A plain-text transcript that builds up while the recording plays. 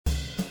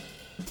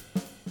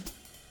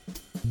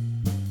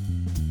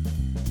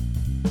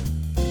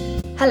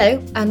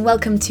Hello, and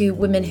welcome to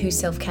Women Who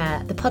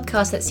Self-Care, the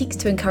podcast that seeks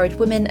to encourage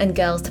women and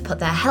girls to put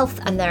their health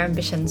and their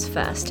ambitions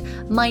first.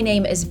 My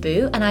name is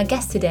Boo, and our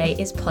guest today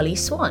is Polly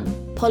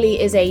Swann.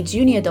 Polly is a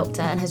junior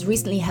doctor and has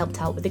recently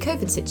helped out with the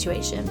COVID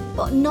situation.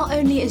 But not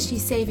only is she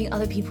saving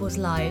other people's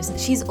lives,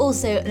 she's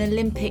also an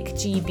Olympic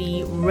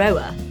GB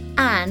rower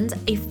and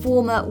a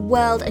former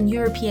world and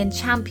European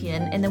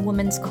champion in the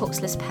women's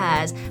coxless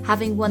pairs,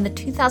 having won the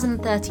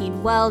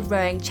 2013 World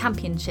Rowing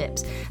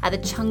Championships at the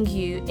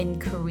Chungju in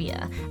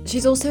Korea.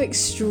 She's also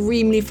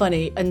extremely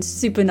funny and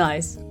super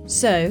nice.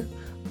 So,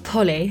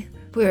 Polly,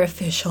 we're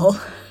official.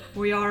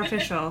 We are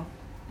official.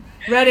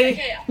 Ready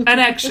and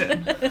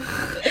action.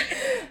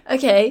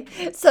 Okay,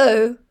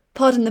 so,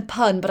 pardon the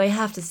pun, but I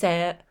have to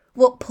say it.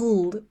 What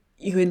pulled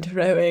you into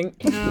rowing?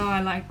 No,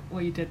 I like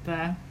what you did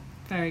there.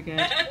 Very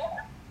good.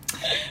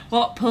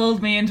 What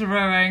pulled me into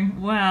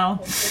rowing? Well,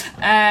 do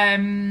you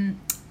know,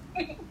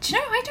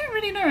 I don't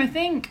really know. I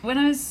think when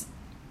I was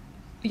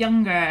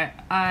younger,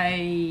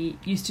 I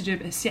used to do a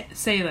bit of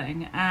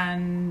sailing,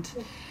 and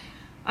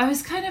I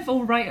was kind of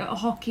all right at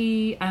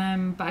hockey,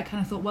 but I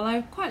kind of thought, well,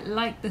 I quite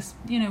like this,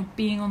 you know,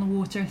 being on the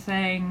water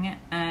thing,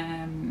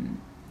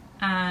 and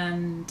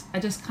I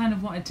just kind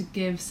of wanted to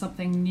give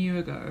something new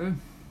a go.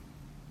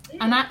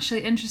 And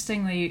actually,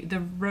 interestingly, the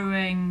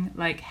rowing,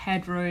 like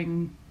head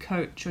rowing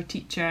coach or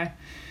teacher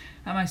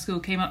at my school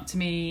came up to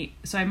me,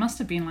 so I must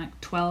have been like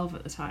 12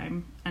 at the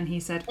time, and he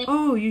said,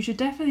 oh, you should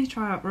definitely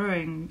try out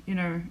rowing, you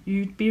know,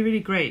 you'd be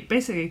really great,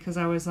 basically because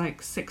I was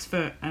like 6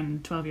 foot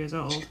and 12 years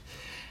old.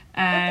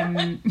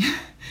 And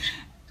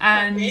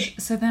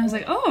so then I was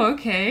like, oh,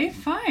 okay,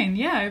 fine,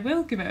 yeah, I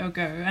will give it a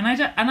go. And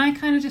I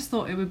kind of just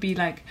thought it would be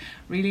like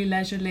really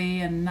leisurely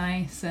and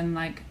nice and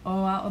like,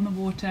 oh, out on the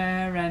water,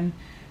 and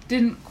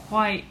didn't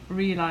quite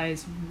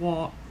realise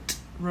what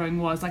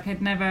rowing was. Like,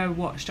 I'd never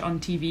watched it on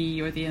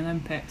TV or the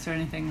Olympics or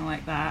anything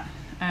like that.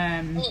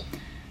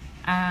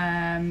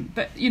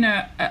 But, you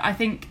know, I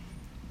think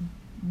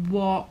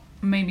what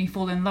made me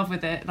fall in love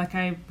with it, like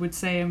I would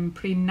say I'm a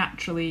pretty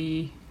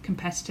naturally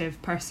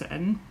competitive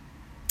person.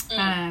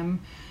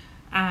 And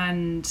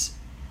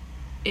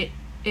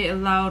it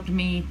allowed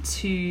me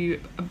to,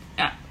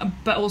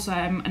 but also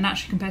I'm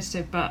naturally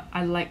competitive, but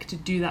I like to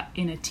do that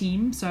in a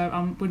team. So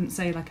I wouldn't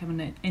say like I'm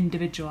an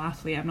individual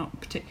athlete. I'm not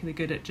particularly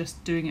good at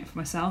just doing it for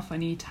myself. I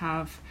need to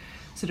have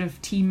sort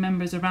of team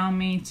members around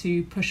me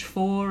to push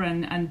for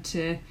and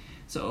to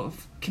sort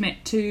of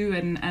commit to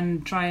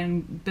and try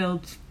and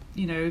build,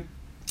 you know,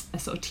 a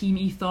sort of team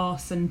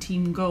ethos and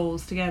team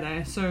goals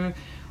together. So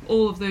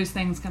all of those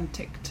things kind of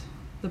ticked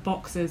the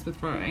boxes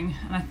with rowing,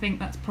 and I think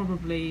that's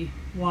probably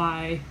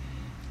why,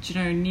 you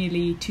know,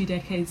 nearly 2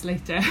 decades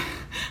later,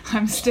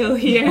 I'm still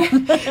here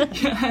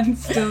and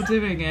still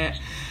doing it.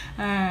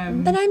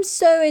 Then I'm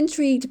so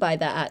intrigued by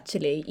that,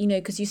 actually, you know,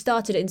 because you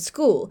started in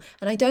school,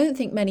 and I don't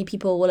think many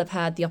people will have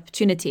had the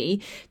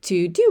opportunity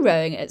to do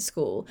rowing at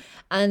school.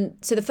 And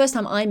so the first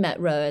time I met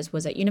rowers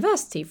was at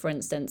university, for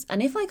instance.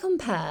 And if I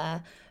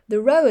compare the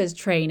rowers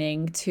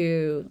training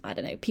to, I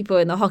don't know, people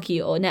in the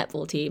hockey or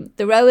netball team,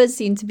 the rowers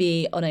seem to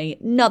be on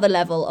another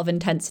level of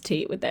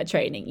intensity with their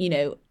training, you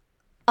know,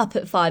 up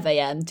at 5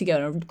 a.m. to go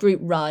on a group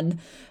run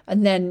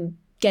and then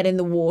get in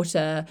the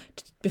water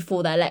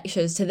before their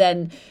lectures to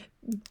then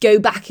go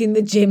back in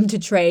the gym to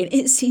train.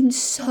 It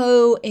seems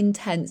so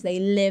intense. They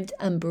lived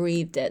and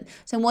breathed it.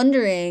 So I'm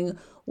wondering,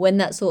 when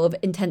that sort of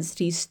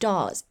intensity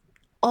starts,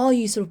 are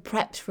you sort of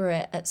prepped for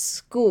it at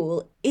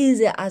school? Is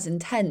it as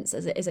intense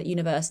as it is at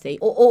university?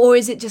 Or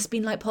is it just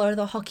been like part of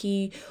the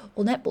hockey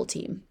or netball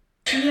team?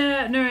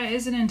 Yeah, no, it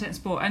is an intense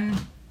sport. And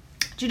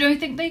do you know, I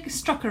think they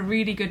struck a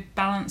really good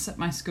balance at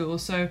my school.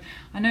 So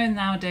I know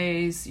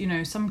nowadays, you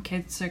know, some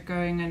kids are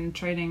going and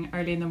training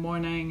early in the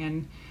morning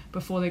and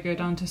before they go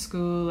down to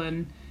school.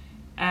 And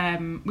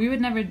we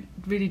would never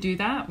really do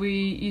that. We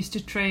used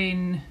to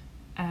train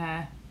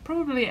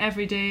probably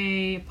every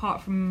day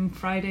apart from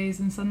Fridays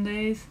and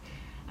Sundays.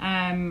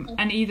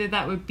 And either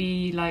that would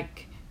be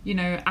like, you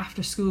know,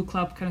 after school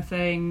club kind of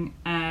thing,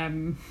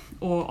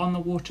 or on the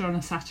water on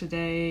a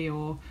Saturday,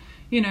 or,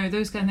 you know,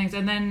 those kind of things.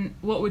 And then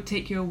what would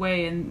take you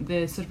away and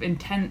the sort of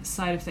intense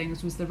side of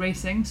things was the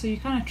racing. So you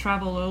kind of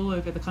travel all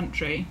over the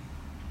country.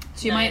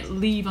 So you might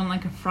leave on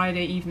like a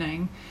Friday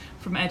evening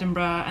from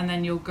Edinburgh, and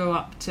then you'll go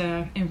up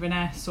to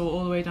Inverness or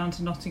all the way down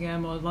to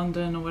Nottingham or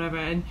London or whatever,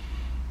 and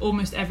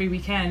almost every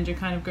weekend you're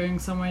kind of going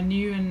somewhere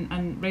new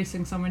and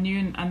racing somewhere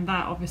new, and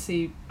that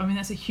obviously, I mean,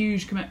 that's a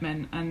huge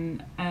commitment.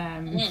 And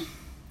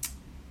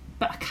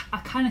but I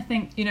kind of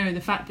think, you know,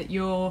 the fact that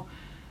you're,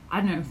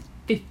 I don't know,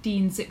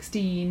 15,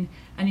 16,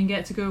 and you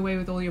get to go away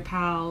with all your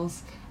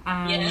pals,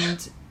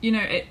 and you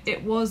know,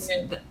 it was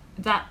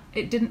that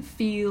it didn't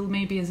feel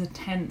maybe as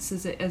intense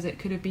as it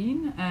could have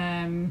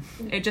been.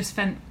 It just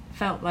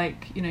felt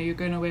like, you know, you're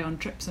going away on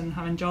trips and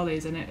having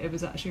jollies, and it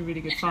was actually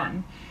really good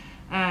fun.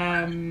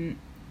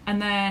 And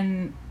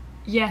then,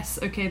 yes,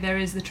 okay, there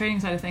is the training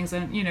side of things,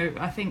 and, you know,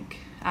 I think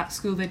at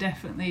school they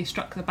definitely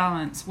struck the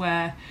balance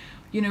where,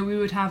 you know, we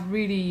would have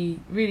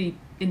really, really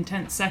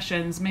intense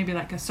sessions, maybe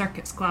like a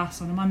circuits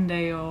class on a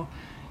Monday, or,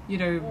 you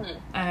know,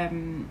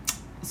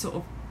 sort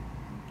of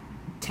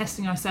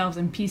testing ourselves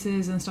in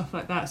pieces and stuff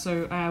like that.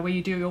 So where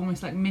you do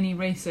almost like mini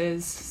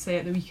races, say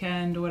at the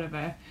weekend or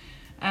whatever.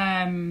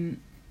 And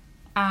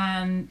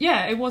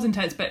yeah, it was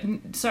intense, but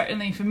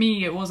certainly for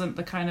me, it wasn't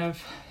the kind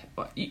of,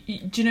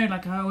 do you know,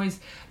 like I always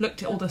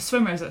looked at all the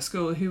swimmers at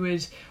school who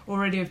would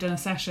already have done a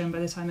session by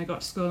the time they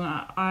got to school,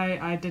 and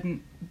I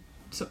didn't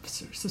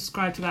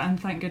subscribe to that, and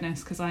thank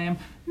goodness, because I am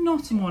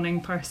not a morning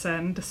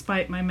person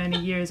despite my many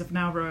years of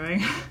now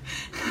rowing.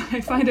 I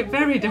find it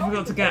very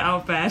difficult to get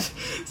out of bed,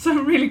 so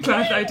I'm really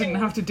glad that I didn't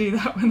have to do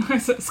that when I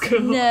was at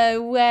school.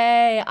 No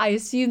way. I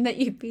assumed that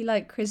you'd be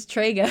like Chris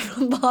Traeger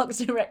from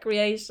Parks and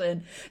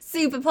Recreation,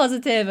 super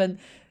positive and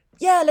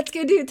yeah, let's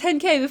go do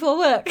 10k before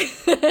work.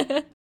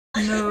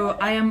 No,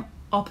 I am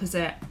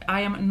opposite.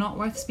 I am not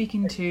worth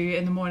speaking to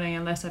in the morning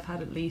unless I've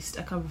had at least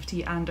a cup of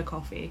tea and a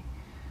coffee.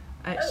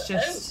 It's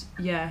just,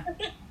 yeah.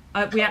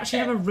 We actually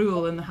have a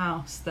rule in the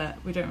house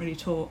that we don't really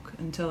talk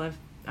until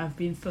I've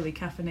been fully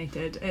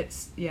caffeinated.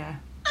 It's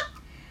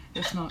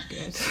not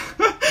good.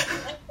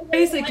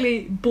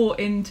 Basically bought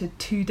into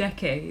 2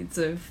 decades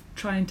of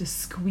trying to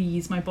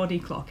squeeze my body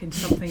clock into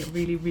something it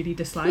really, really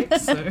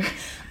dislikes. So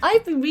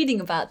I've been reading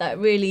about that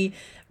really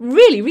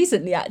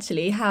recently,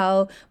 actually,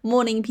 how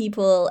morning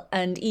people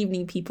and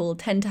evening people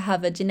tend to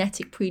have a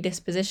genetic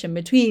predisposition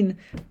between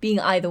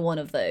being either one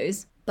of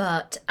those.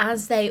 But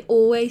as they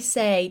always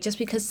say, just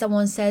because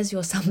someone says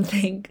you're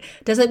something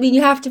doesn't mean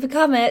you have to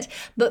become it.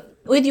 But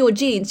with your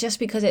genes, just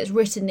because it's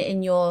written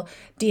in your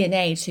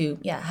DNA to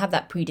have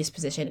that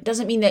predisposition, it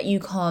doesn't mean that you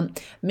can't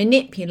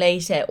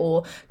manipulate it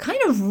or kind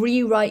of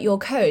rewrite your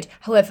code.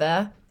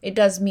 However, it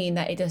does mean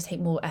that it does take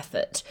more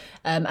effort,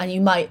 and you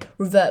might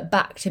revert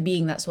back to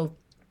being that sort of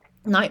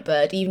night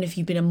bird, even if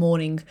you've been a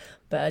morning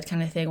bird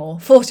kind of thing, or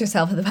forced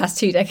yourself in the past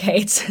 2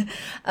 decades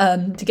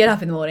to get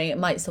up in the morning. It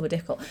might still be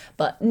difficult,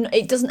 but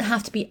it doesn't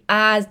have to be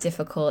as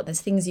difficult.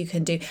 There's things you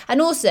can do.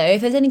 And also,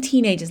 if there's any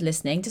teenagers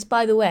listening, just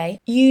by the way,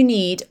 you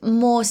need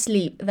more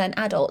sleep than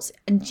adults,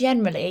 and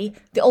generally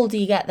the older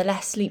you get, the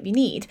less sleep you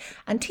need,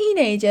 and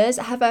teenagers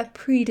have a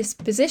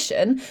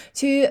predisposition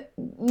to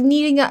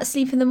needing that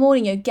sleep in the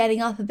morning. You're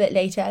getting up a bit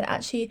later, and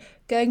actually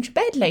going to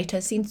bed later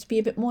seems to be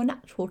a bit more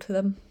natural to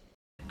them.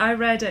 I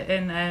read it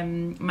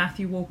in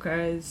Matthew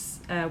Walker's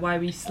Why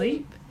We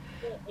Sleep.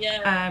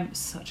 Yeah.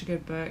 Such a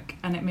good book,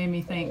 and it made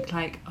me think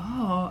like,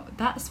 oh,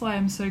 that's why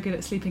I'm so good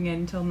at sleeping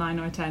in till 9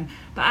 or 10.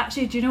 But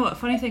actually, do you know what?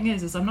 Funny thing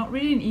is I'm not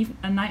really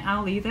a night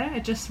owl either. I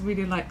just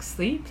really like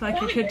sleep.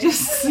 Like I could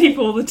just sleep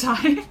all the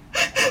time.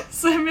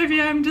 So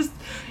maybe I'm just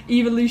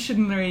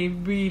evolutionary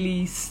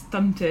really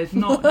stunted,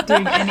 not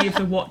doing any of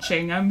the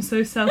watching. I'm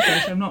so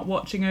selfish. I'm not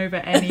watching over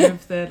any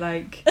of the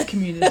like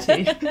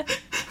community.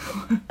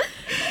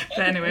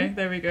 But anyway,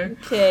 there we go.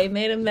 Okay,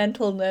 made a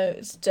mental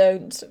note.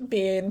 Don't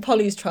be in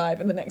Polly's tribe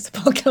in the next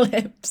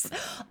apocalypse.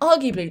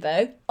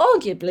 Arguably,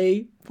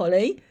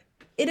 Polly,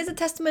 it is a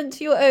testament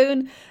to your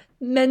own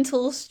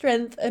mental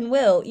strength and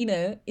will. You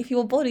know, if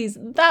your body's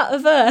that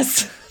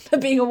averse to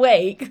being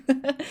awake,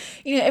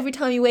 you know, every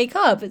time you wake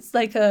up, it's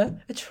like a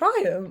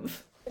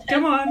triumph.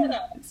 Come on,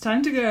 it's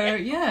time to go.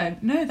 Yeah,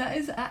 no, that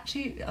is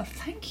actually,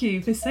 thank you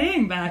for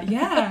saying that.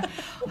 Yeah,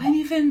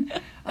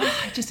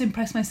 I just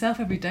impress myself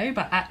every day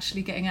by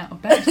actually getting out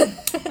of bed.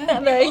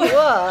 There you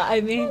are. I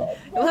mean,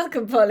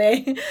 welcome,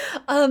 Polly.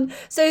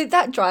 So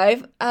that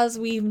drive, as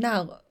we've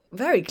now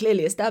very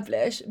clearly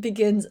established,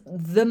 begins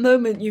the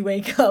moment you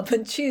wake up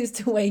and choose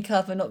to wake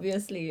up and not be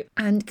asleep.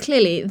 And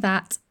clearly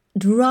that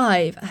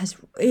drive has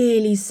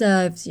really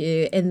served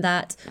you in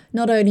that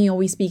not only are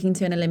we speaking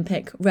to an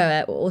Olympic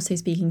rower, we're also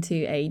speaking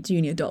to a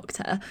junior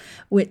doctor,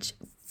 which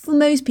for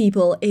most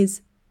people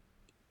is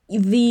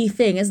the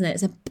thing, isn't it?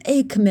 It's a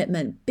big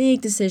commitment,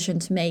 big decision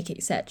to make,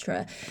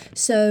 etc.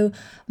 So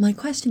my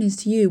question is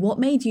to you, what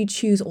made you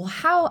choose, or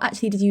how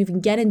actually did you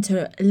even get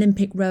into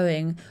Olympic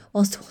rowing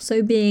whilst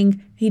also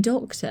being a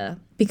doctor?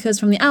 Because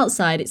from the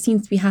outside, it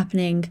seems to be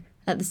happening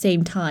at the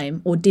same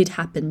time, or did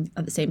happen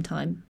at the same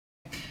time.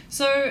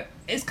 So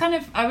it's kind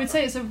of, I would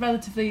say it's a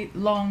relatively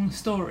long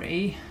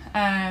story,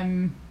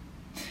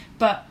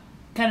 but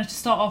kind of to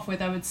start off with,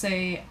 I would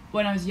say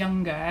when I was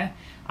younger,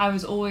 I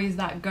was always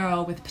that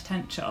girl with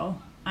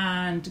potential,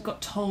 and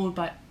got told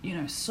by, you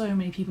know, so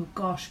many people,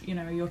 gosh, you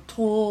know, you're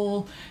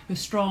tall, you're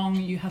strong,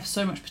 you have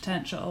so much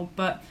potential.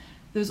 But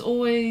there's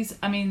always,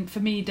 I mean, for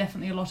me,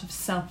 definitely a lot of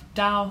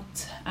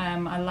self-doubt,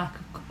 a lack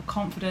of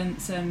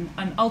confidence, and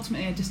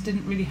ultimately I just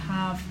didn't really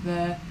have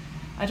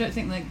I don't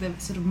think like the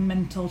sort of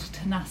mental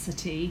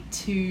tenacity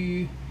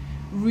to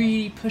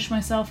really push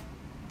myself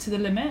to the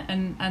limit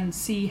and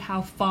see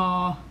how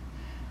far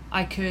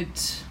I could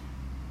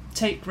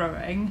take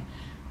rowing.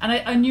 And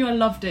I knew I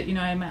loved it. You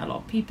know, I met a lot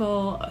of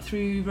people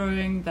through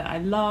rowing that I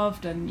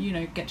loved, and, you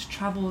know, get to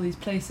travel all these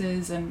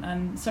places,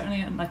 and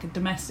certainly at like a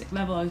domestic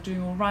level I was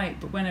doing all right.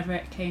 But whenever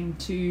it came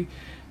to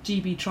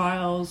GB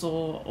trials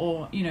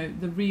or you know,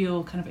 the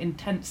real kind of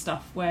intense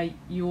stuff where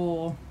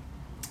you're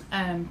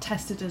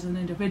tested as an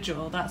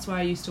individual, that's where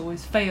I used to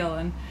always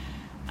fail,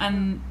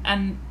 and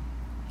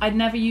I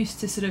never used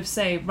to sort of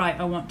say, right,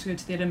 I want to go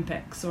to the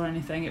Olympics or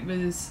anything. It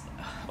was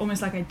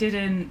almost like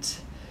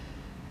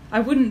I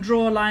wouldn't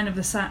draw a line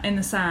in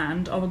the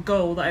sand of a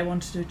goal that I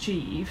wanted to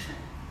achieve,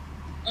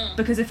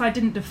 because if I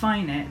didn't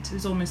define it, it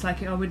was almost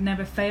like I would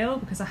never fail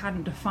because I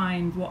hadn't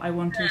defined what I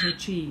wanted to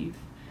achieve.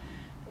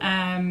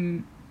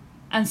 And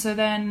so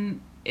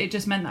then it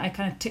just meant that I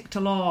kind of ticked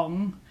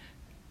along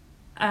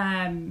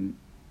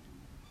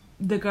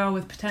the girl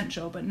with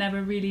potential, but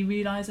never really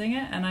realising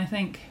it. And I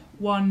think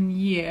one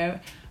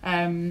year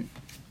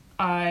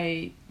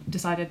I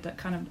decided that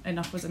kind of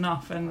enough was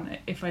enough, and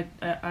if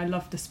I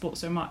loved the sport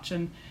so much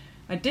and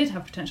I did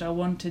have potential, I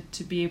wanted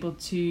to be able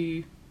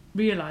to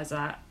realise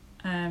that.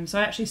 So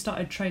I actually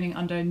started training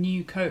under a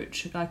new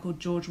coach, a guy called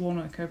George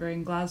Warnock over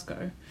in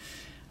Glasgow,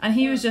 and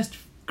he was just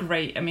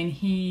great. I mean,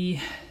 he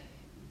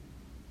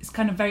is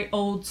kind of very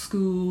old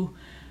school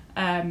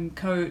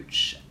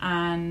coach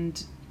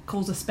and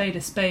calls a spade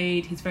a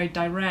spade. He's very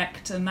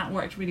direct, and that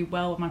worked really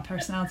well with my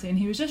personality, and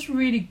he was just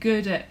really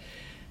good at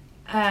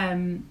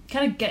kind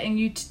of getting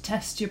you to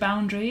test your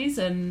boundaries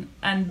and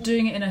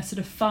doing it in a sort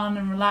of fun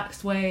and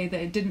relaxed way,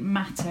 that it didn't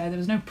matter, there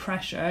was no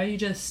pressure, you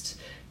just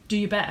do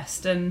your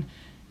best. And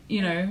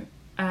you know,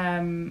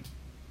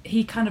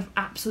 he kind of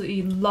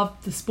absolutely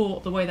loved the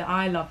sport the way that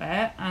I love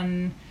it,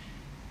 and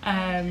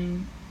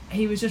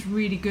he was just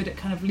really good at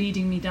kind of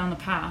leading me down the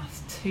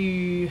path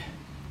to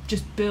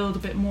just build a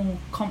bit more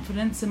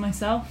confidence in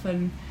myself.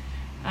 And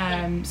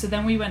so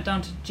then we went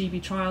down to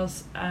GB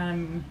trials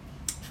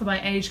for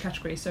my age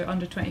category, so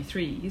under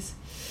 23s,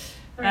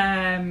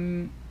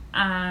 and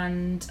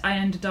I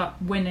ended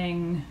up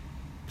winning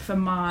for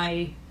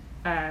my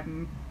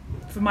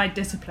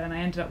discipline.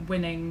 I ended up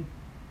winning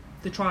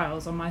the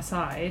trials on my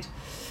side,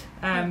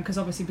 because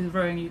obviously with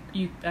rowing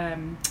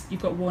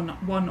you've got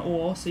one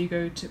oar, so you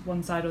go to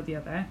one side or the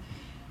other.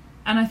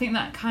 And I think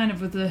that kind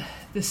of was the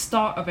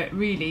start of it,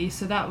 really.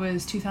 So that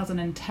was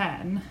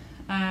 2010.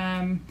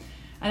 And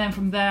then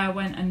from there I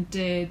went and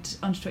did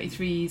under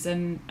 23s,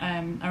 and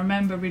I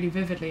remember really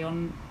vividly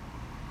on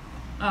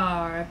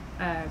our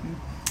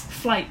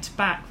flight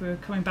back, we were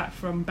coming back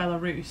from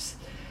Belarus,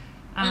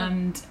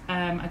 and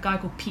a guy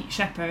called Pete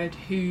Shepherd,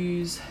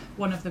 who's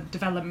one of the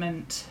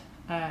development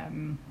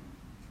or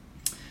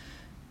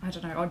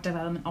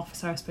development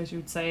officer, I suppose you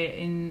would say,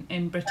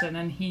 in Britain,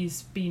 and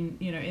he's been,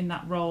 you know, in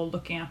that role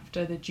looking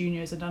after the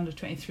juniors and under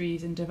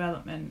 23s in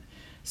development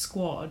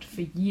squad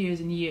for years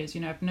and years.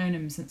 You know, I've known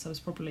him since I was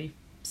probably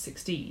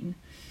 16.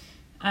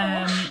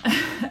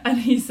 And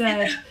he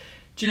said,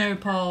 do you know,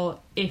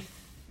 Paul, if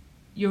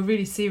you're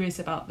really serious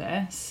about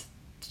this,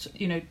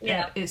 you know,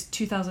 it's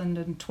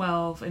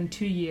 2012, in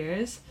 2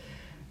 years,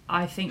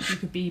 I think you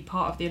could be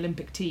part of the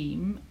Olympic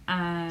team,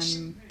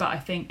 but I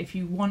think if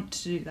you want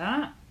to do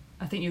that,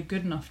 I think you're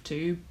good enough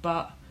to,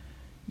 but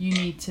you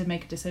need to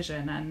make a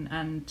decision,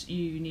 and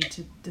you need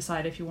to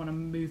decide if you want to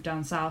move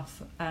down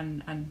south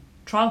and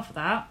trial for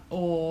that,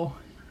 or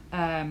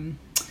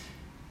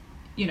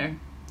you know,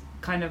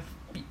 kind of,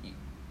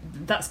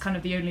 that's kind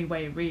of the only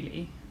way,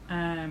 really.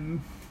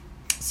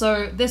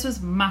 So this was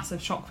a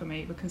massive shock for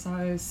me, because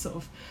I was sort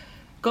of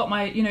got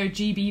my, you know,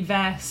 GB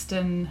vest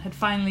and had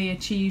finally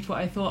achieved what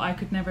I thought I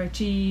could never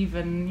achieve,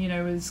 and, you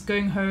know, was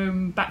going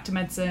home back to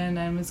medicine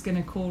and was going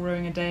to call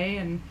rowing a day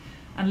and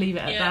leave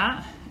it at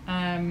that.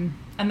 And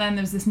then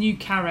there was this new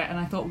carrot, and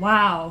I thought,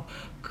 wow,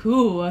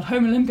 cool, a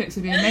home Olympics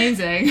would be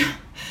amazing.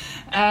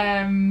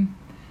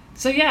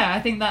 So yeah, I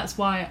think that's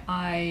why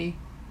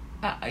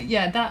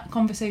that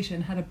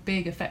conversation had a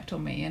big effect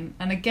on me,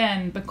 and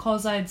again,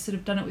 because I'd sort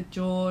of done it with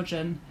George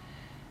and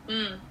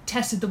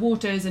tested the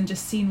waters and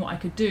just seen what I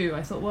could do,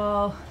 I thought,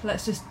 well,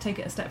 let's just take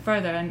it a step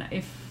further, and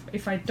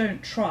if I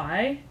don't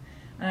try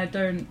and I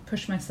don't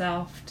push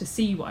myself to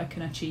see what I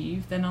can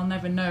achieve, then I'll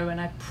never know,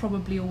 and I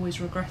probably always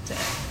regret it.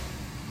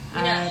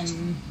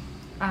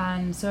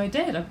 And so I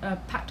did. I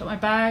packed up my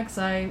bags.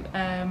 I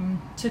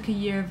took a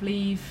year of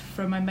leave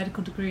from my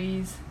medical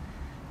degrees,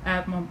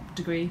 my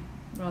degree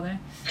rather.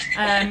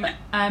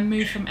 I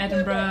moved from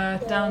Edinburgh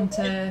down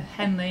to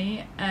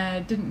Henley.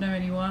 Didn't know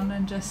anyone,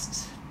 and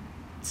just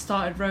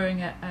started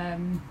rowing at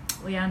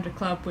Leander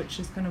Club, which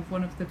is kind of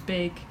one of the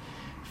big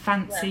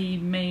fancy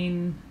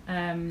main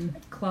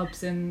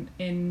clubs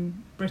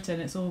in Britain.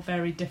 It's all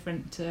very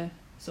different to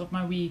sort of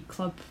my wee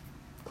club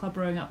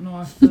rowing up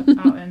north,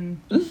 out in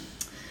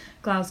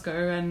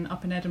Glasgow and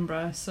up in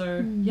Edinburgh.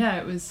 So yeah,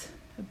 it was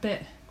a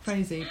bit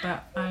crazy,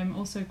 but I'm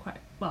also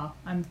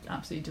I'm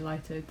absolutely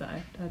delighted that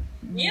I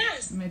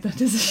made that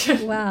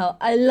decision. Wow,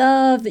 I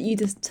love that you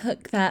just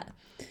took that,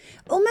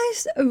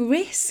 almost a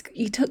risk.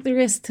 You took the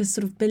risk to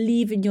sort of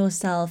believe in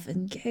yourself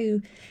and go,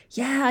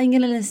 yeah, I'm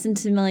going to listen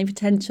to my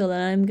potential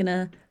and I'm going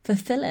to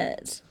fulfill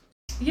it.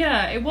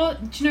 Yeah, it was,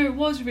 it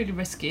was really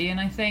risky,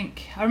 and I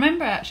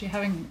remember actually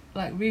having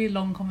like really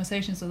long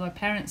conversations with my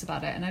parents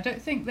about it, and I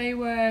don't think they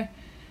weren't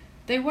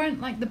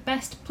like the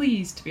best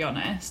pleased, to be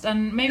honest,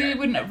 and maybe they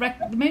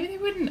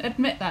wouldn't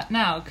admit that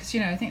now, because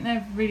I think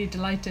they're really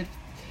delighted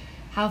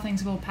how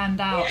things have all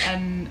panned out,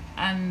 and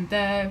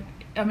they're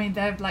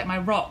like my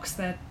rocks.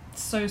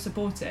 so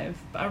supportive.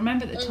 But I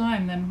remember at the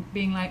time them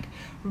being like,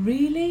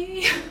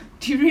 really?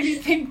 Do you really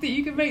think that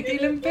you can make the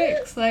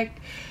Olympics?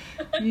 Like,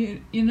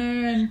 you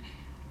know,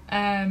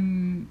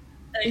 and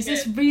is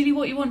this really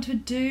what you want to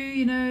do?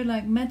 You know,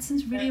 like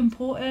medicine's really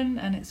important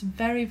and it's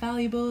very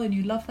valuable and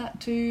you love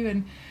that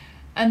too.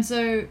 And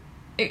so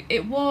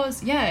it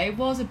was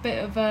a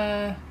bit of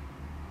a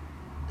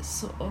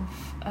sort of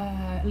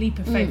leap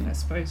of faith, I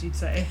suppose you'd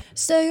say.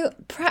 So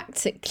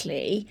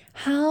practically,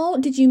 how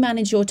did you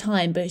manage your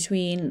time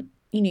between,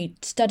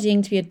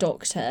 studying to be a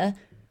doctor,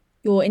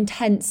 your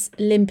intense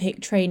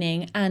Olympic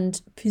training,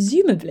 and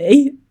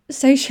presumably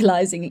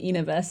socializing at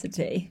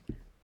university?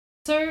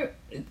 So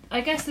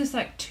I guess there's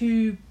like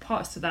two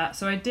parts to that.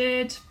 So I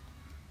did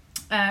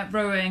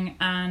rowing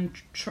and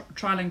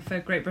trialling for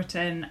Great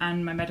Britain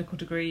and my medical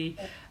degree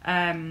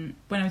when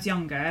I was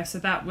younger. So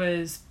that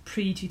was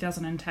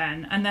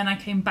pre-2010. And then I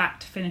came back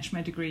to finish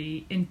my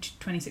degree in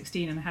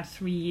 2016 and I had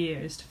 3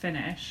 years to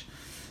finish.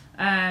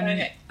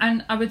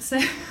 And I would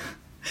say...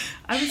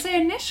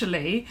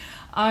 initially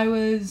I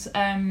was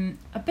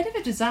a bit of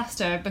a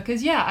disaster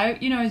because I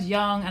was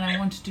young and I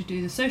wanted to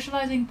do the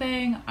socializing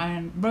thing,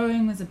 and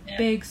rowing was a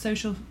big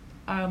social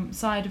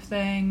side of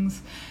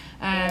things,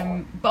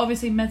 but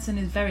obviously medicine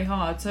is very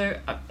hard, so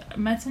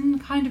medicine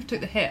kind of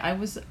took the hit. I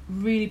was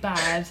really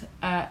bad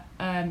at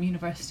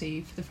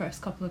university for the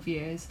first couple of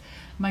years.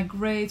 My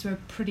grades were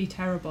pretty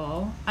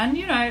terrible, and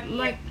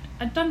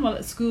I'd done well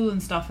at school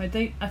and stuff. I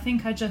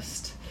think I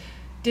just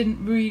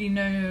didn't really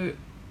know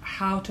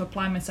how to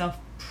apply myself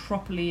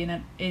properly in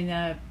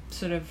a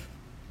sort of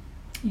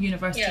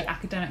university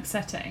academic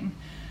setting,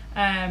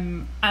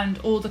 and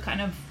all the kind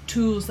of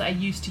tools that I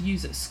used to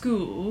use at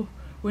school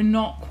were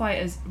not quite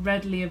as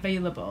readily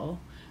available,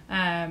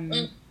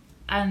 and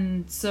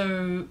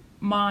so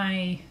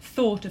my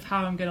thought of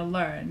how I'm going to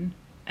learn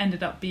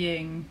ended up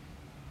being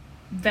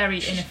very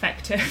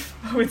ineffective,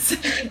 I would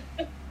say.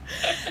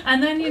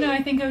 And then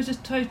I think I was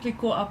just totally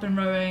caught up in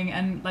rowing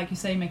and, like you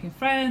say, making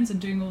friends and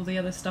doing all the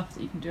other stuff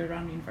that you can do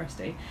around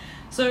university.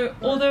 So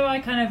although I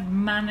kind of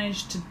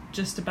managed to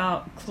just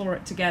about claw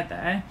it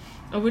together,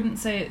 I wouldn't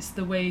say it's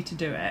the way to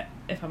do it,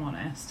 if I'm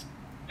honest.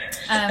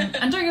 And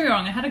don't get me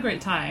wrong, I had a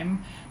great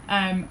time,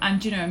 and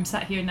I'm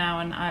sat here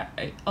now, and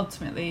I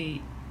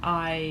ultimately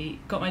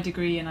got my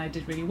degree and I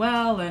did really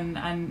well,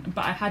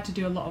 but I had to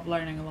do a lot of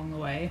learning along the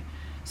way.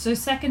 So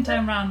second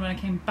time round when I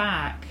came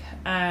back,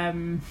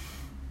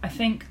 I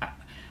think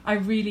I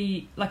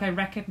really, I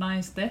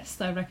recognised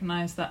this. I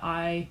recognised that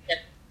I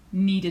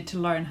needed to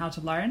learn how to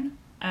learn.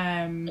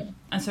 And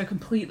so I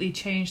completely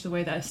changed the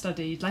way that I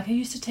studied. Like, I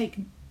used to take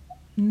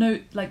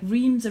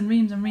reams and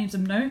reams and reams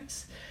of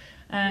notes.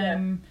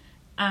 And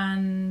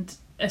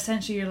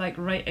essentially you're like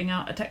writing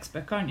out a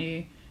textbook, aren't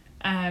you?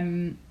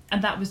 And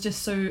that was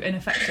just so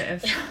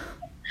ineffective.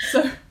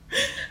 So...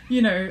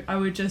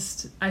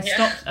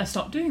 I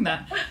stopped doing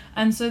that.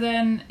 And so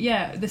then,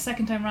 the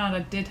second time around I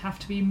did have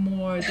to be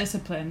more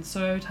disciplined.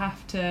 So I would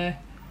have to,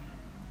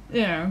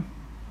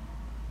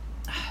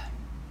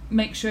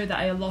 make sure that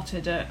I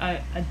allotted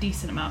a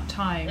decent amount of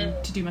time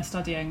to do my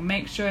studying.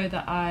 Make sure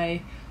that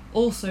I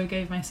also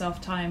gave myself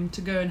time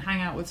to go and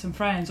hang out with some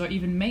friends or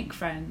even make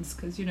friends,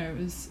 because,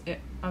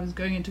 I was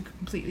going into a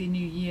completely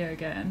new year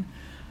again.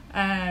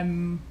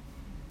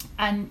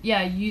 And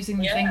using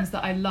the things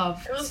that I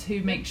love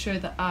to make sure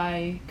that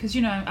because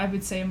I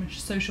would say I'm a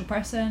social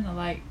person.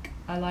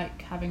 I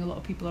like having a lot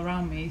of people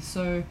around me,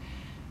 so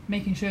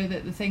making sure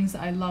that the things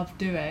that I love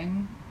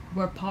doing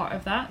were part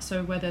of that.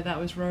 So whether that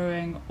was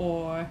rowing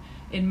or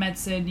in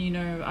medicine,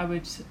 I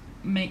would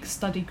make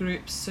study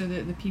groups so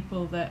that the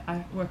people that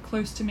were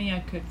close to me,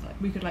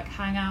 we could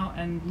hang out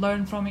and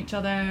learn from each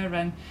other,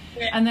 and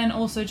then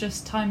also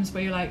just times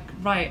where you're like,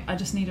 right, I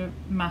just need a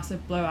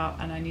massive blowout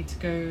and I need to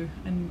go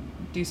and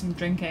do some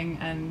drinking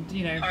and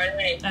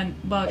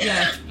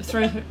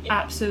throw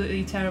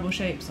absolutely terrible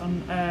shapes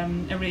on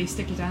a really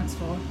sticky dance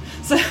floor.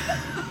 So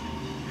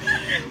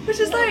which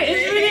is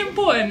it's really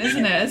important,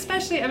 isn't it?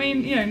 Especially,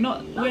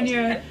 not when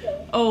you're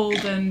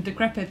old and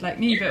decrepit like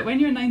me, but when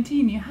you're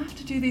 19 you have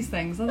to do these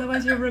things,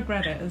 otherwise you'll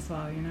regret it as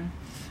well,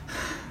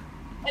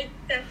 I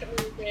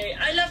definitely agree.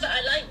 I love it.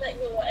 I like that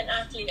you're an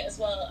athlete as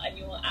well and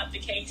you're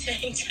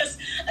advocating just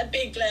a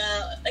big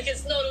blowout.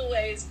 It's not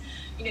always,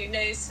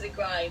 nose to the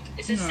grind.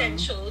 It's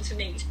essential to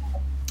meet.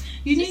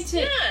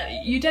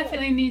 You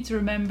definitely need to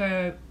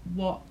remember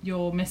what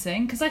you're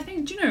missing, because I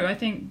think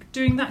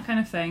doing that kind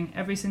of thing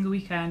every single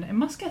weekend, it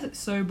must get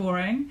so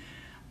boring.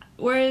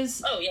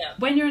 Whereas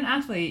when you're an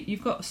athlete,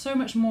 you've got so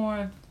much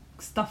more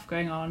stuff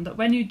going on that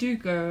when you do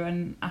go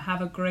and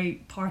have a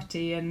great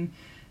party, and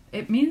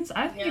it means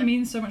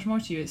so much more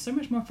to you. It's so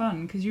much more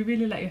fun because you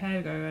really let your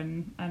hair go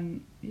and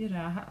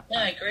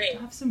I agree.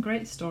 Have some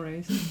great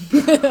stories.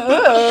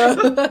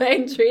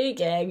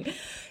 Intriguing.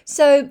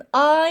 So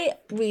I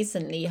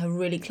recently have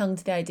really clung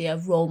to the idea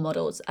of role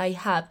models. I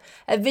have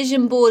a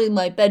vision board in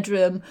my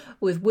bedroom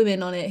with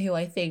women on it who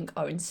I think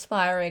are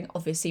inspiring.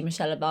 Obviously,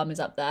 Michelle Obama is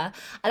up there.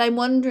 And I'm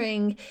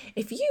wondering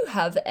if you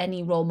have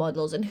any role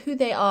models and who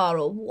they are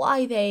or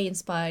why they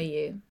inspire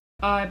you.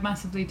 I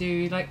massively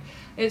do. Like,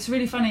 it's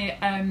really funny.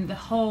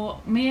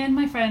 Me and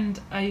my friend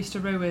I used to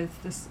row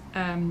with, this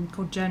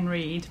called Jen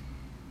Reed.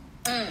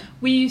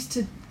 We used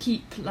to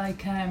keep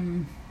like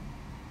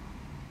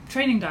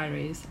training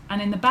diaries,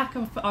 and in the back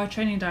of our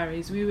training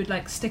diaries, we would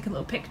like stick a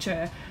little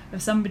picture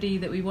of somebody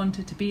that we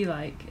wanted to be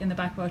like in the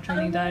back of our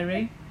training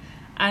diary,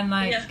 and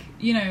like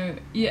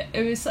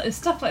it was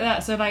stuff like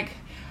that. So like,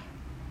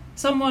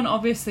 someone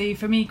obviously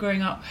for me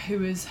growing up who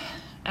was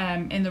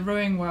in the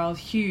rowing world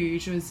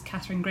huge was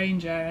Catherine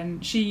Granger,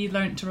 and she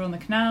learnt to row on the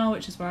canal,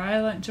 which is where I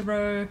learnt to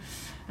row,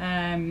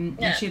 and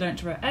she learnt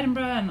to row at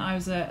Edinburgh, and I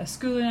was at a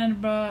school in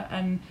Edinburgh,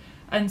 and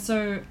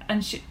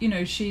she,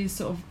 she's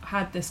sort of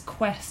had this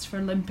quest for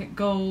Olympic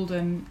gold,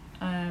 and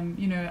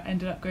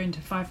ended up going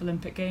to 5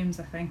 Olympic Games,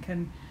 I think,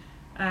 and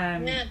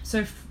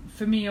so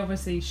for me,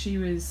 obviously, she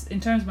was,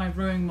 in terms of my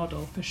rowing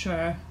model, for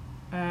sure,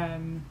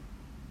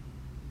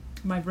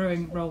 my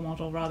rowing role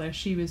model rather,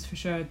 she was for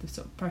sure the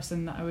sort of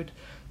person that I would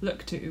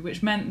look to,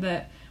 which meant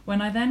that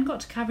when I then got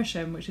to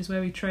Caversham, which is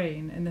where we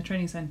train in the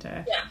training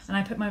centre, and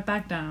I put my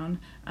bag down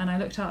and I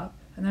looked up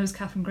and there was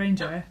Catherine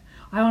Granger,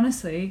 I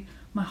honestly,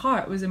 my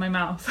heart was in my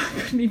mouth.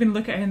 I couldn't even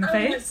look at her in the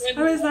face.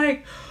 I was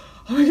like,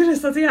 oh my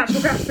goodness, that's the actual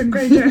Catherine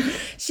Granger.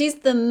 She's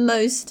the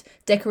most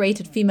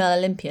decorated female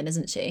Olympian,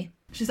 isn't she?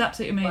 She's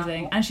absolutely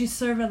amazing, and she's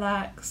so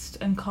relaxed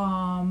and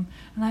calm,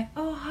 and like,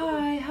 oh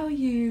hi, how are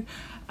you?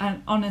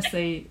 And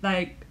honestly,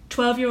 like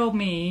 12-year-old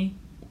me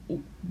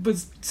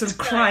was sort of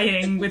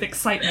crying with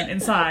excitement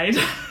inside,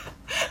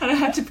 and I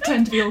had to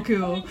pretend to be all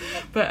cool.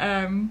 But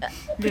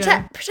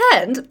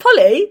pretend,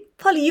 Polly,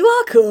 you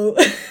are cool.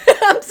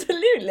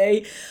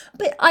 Absolutely.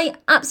 But I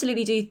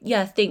absolutely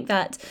do, think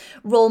that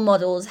role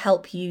models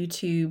help you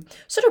to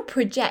sort of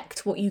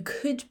project what you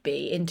could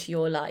be into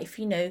your life.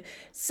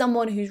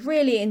 Someone who's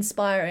really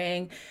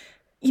inspiring.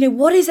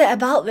 What is it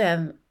about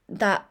them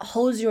that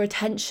holds your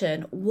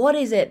attention? What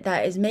is it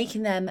that is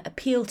making them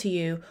appeal to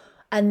you?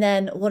 And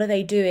then what are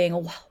they doing,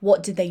 or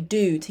what did they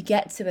do to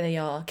get to where they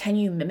are? Can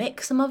you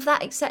mimic some of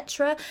that,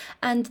 etc.?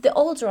 And the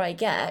older I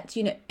get,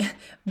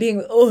 being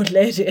the old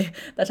lady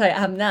that I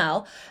am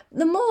now,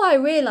 the more I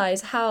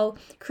realise how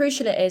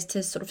crucial it is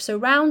to sort of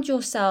surround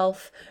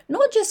yourself,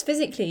 not just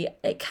physically,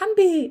 it can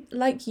be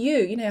like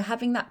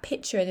having that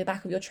picture in the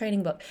back of your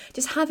training book,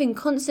 just having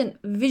constant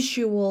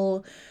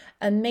visual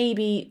and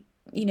maybe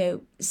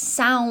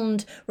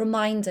sound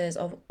reminders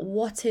of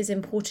what is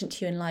important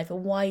to you in life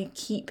and why you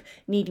keep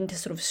needing to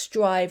sort of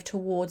strive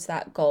towards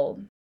that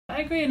goal.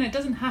 I agree, and it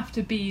doesn't have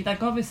to be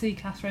like, obviously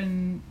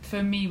Catherine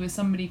for me was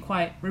somebody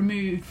quite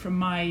removed from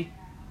my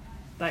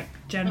like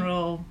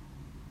general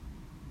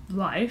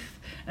life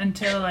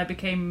until I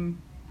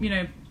became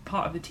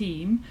part of the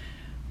team.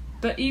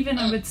 But even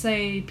I would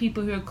say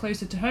people who are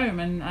closer to home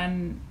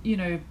and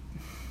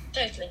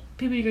totally,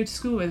 people you go to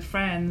school with,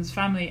 friends,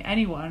 family,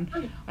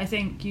 anyone, I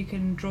think you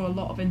can draw a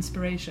lot of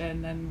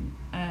inspiration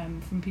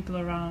and from people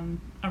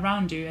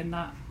around you, and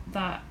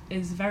that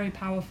is very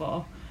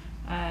powerful,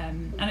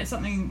 and it's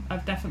something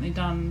I've definitely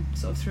done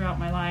sort of throughout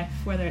my life,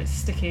 whether it's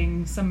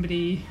sticking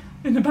somebody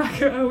in the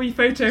back of a wee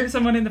photo,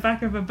 someone in the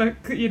back of a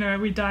book, a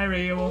wee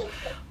diary, or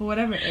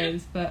whatever it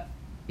is. But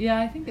yeah,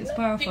 I think it's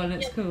powerful and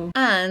it's cool.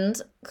 And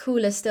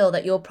cooler still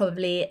that you're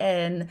probably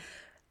in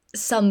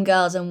some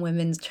girls and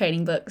women's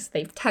training books.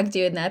 They've tagged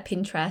you in their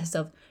Pinterest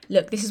of,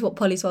 look, this is what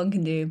Polly Swann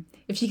can do.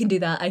 If she can do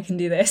that, I can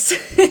do this.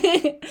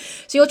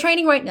 So you're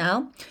training right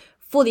now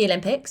for the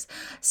Olympics.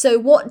 So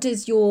what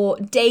does your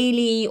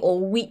daily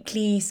or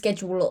weekly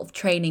schedule of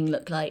training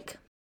look like?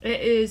 It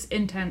is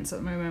intense at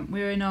the moment.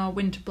 We're in our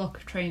winter block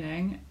of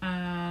training,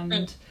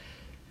 and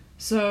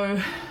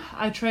so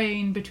I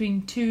train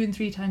between 2 and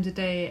 3 times a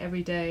day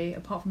every day,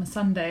 apart from a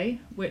Sunday,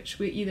 which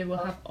we either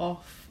will have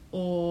off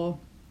or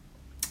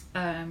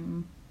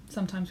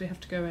sometimes we have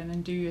to go in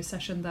and do a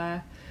session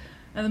there.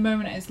 At the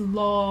moment it's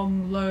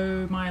long,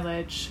 low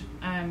mileage,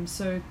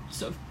 so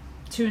sort of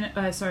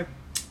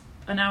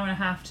an hour and a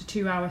half to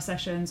 2 hour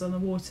sessions on the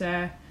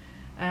water,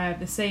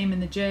 the same in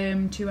the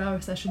gym, 2 hour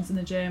sessions in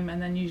the gym,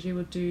 and then usually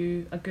we'll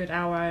do a good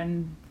hour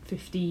and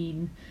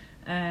 15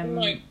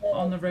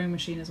 on the rowing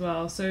machine as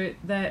well. So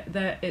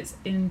it's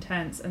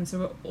intense, and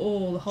so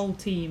the whole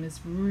team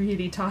is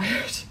really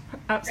tired,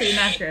 absolutely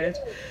knackered.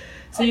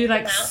 So you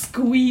like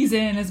squeeze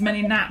in as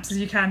many naps as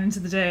you can into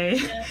the day.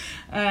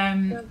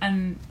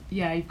 And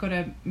you've got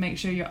to make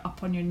sure you're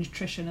up on your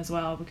nutrition as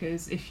well,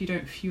 because if you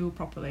don't fuel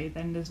properly,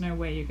 then there's no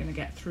way you're going to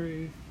get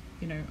through,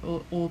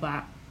 all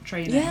that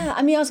training. Yeah,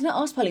 I mean, I was going to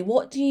ask Polly,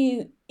 what do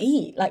you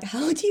eat? Like,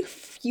 how do you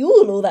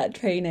fuel all that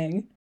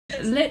training?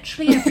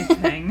 Literally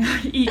everything.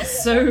 I eat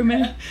so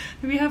many.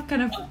 We have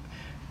kind of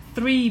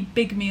 3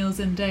 big meals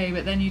in a day,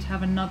 but then you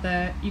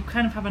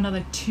kind of have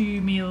another 2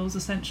 meals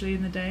essentially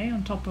in the day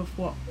on top of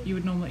what you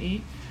would normally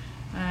eat,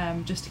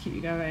 just to keep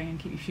you going and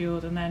keep you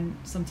fueled, and then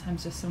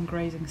sometimes just some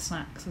grazing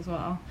snacks as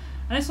well.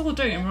 And it's all,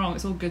 don't get me wrong,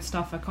 it's all good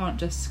stuff. I can't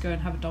just go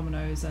and have a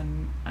Domino's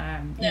and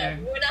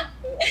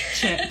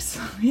chips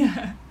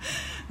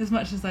as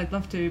much as I'd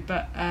love to,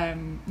 but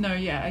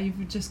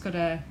you've just got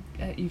to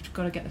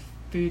get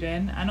food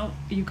in, and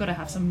you've got to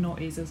have some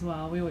naughties as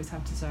well. We always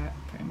have dessert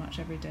pretty much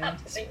every day.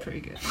 Absolutely. It's pretty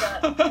good.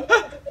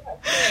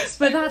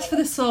 But that's for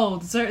the soul.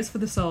 Dessert is for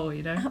the soul,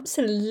 you know.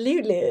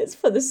 Absolutely, it's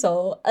for the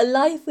soul. A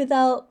life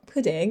without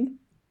pudding?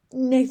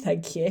 No,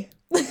 thank you.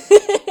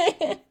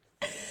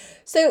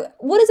 So,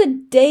 what is a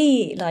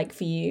day like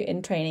for you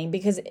in training?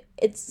 Because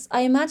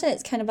I imagine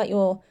it's kind of like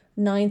your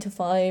 9 to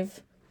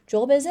 5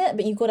 job, is it?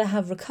 But you've got to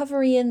have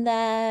recovery in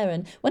there.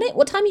 And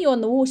what time are you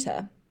on the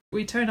water?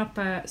 We turn up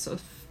at sort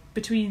of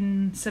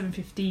between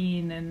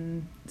 7:15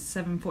 and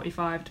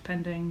 7:45,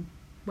 depending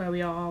where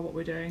we are, what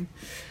we're doing.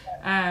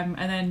 And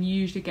then you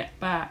usually get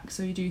back.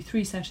 So you do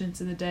 3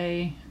 sessions in a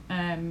day,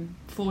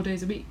 4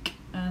 days a week,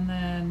 and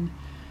then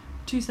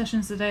 2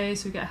 sessions a day.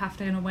 So we get a half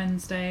day on a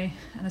Wednesday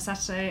and a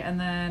Saturday, and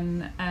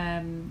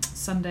then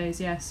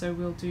Sundays. So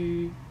we'll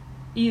do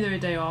either a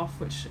day off,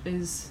 which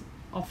is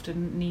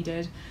often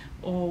needed,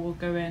 or we'll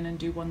go in and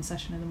do 1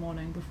 session in the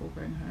morning before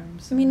going home.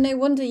 So. I mean, no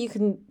wonder you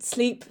can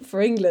sleep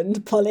for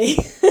England, Polly.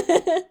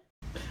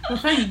 Well,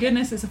 thank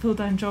goodness it's a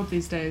full-time job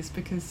these days,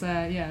 because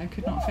I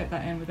could not fit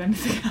that in with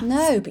anything else.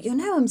 No, but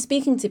I'm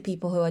speaking to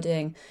people who are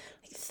doing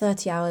like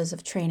 30 hours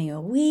of training a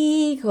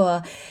week,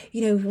 or,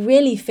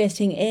 really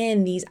fitting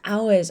in these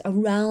hours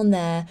around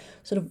their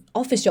sort of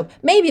office job.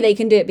 Maybe they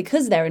can do it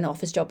because they're in an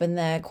office job and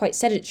they're quite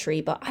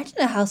sedentary, but I don't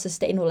know how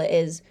sustainable it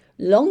is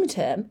long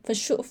term. For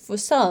sure, for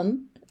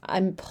some,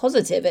 I'm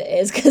positive it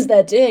is because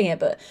they're doing it,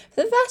 but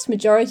for the vast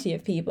majority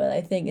of people, I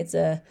think it's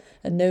a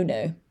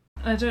no-no.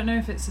 I don't know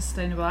if it's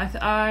sustainable.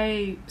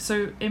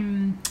 So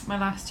in my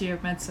last year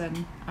of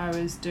medicine, I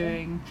was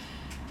doing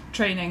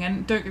training,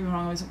 and don't get me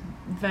wrong, I was a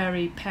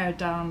very pared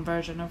down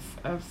version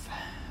of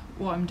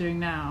what I'm doing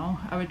now.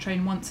 I would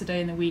train once a day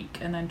in the week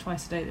and then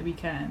twice a day at the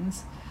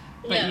weekends.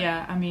 But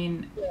I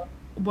mean,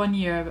 1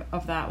 year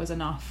of that was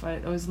enough.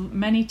 There was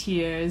many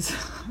tears,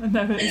 and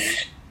there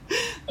was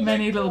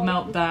many little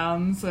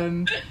meltdowns,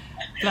 and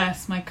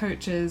bless, my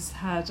coaches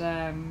had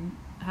a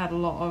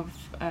lot of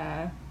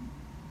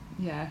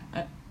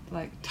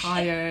like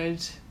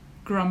tired,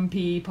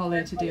 grumpy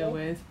Polly to deal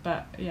with,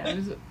 but it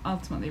was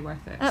ultimately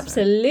worth it.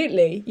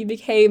 Absolutely. So. You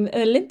became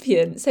an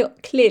Olympian, so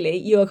clearly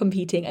you are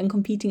competing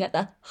at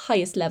the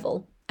highest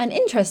level. And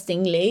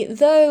interestingly,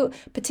 though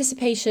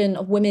participation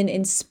of women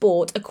in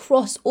sport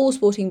across all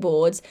sporting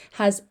boards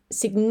has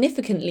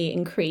significantly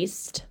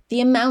increased, the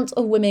amount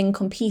of women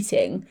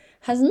competing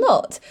has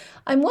not.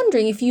 I'm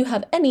wondering if you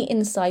have any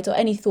insight or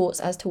any thoughts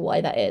as to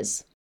why that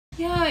is.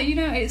 Yeah,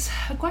 it's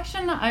a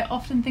question that I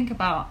often think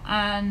about,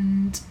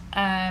 and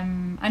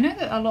I know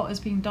that a lot is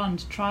being done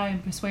to try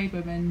and persuade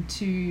women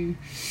to,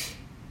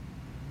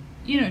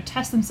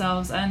 test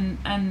themselves,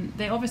 and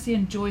they obviously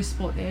enjoy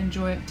sport, they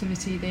enjoy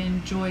activity, they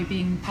enjoy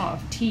being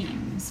part of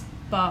teams,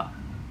 but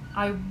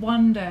I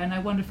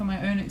wonder from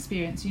my own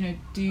experience,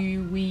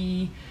 do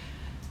we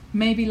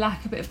maybe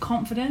lack a bit of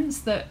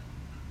confidence that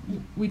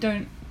we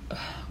don't,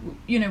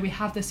 we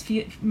have this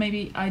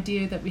maybe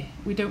idea that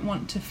we don't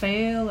want to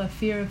fail, a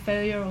fear of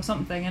failure or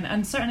something,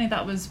 and certainly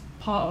that was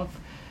part of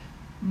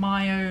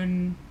my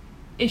own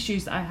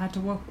issues that I had to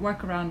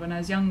work around when I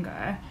was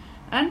younger,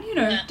 and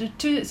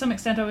to some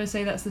extent I would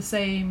say that's the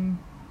same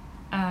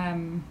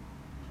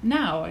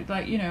now,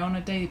 like on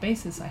a daily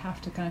basis I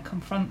have to kind of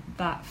confront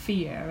that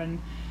fear and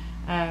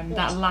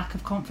that lack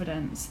of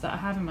confidence that I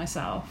have in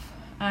myself,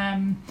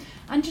 and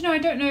I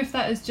don't know if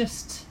that is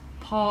just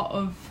part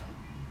of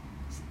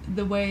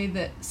the way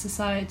that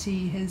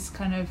society has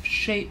kind of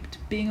shaped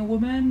being a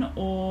woman,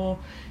 or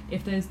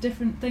if there's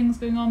different things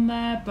going on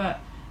there, but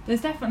there's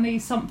definitely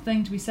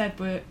something to be said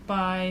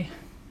by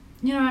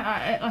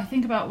I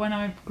think about when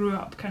I grew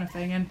up kind of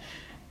thing, and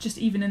just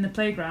even in the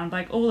playground,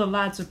 like all the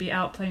lads would be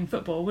out playing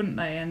football, wouldn't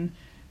they, and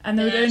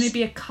there would only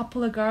be a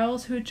couple of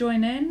girls who would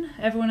join in.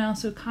 Everyone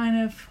else would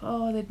kind of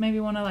they'd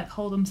maybe want to like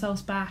hold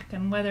themselves back,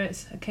 and whether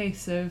it's a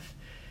case of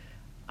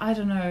I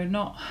don't know,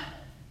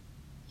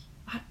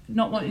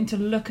 not wanting to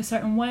look a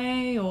certain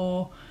way,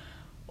 or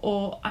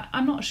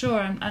I'm not sure,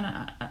 and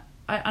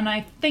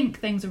I think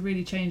things are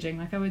really changing.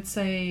 Like I would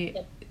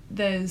say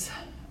there's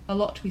a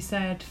lot to be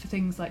said for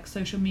things like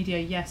social media.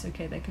 Yes,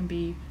 okay, there can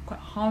be quite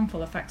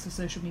harmful effects of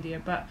social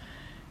media, but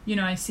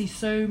I see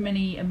so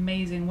many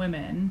amazing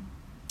women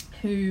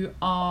who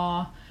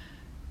are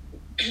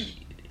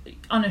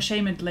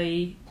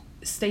unashamedly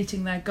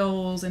stating their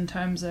goals in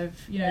terms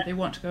of they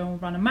want to go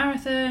and run a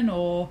marathon,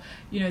 or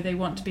they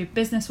want to be a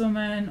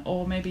businesswoman,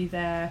 or maybe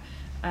they're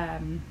I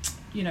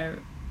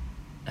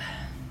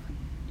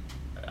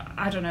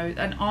don't know,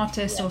 an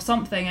artist or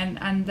something,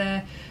 and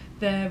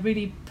they're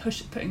really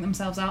putting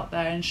themselves out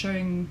there and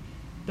showing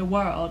the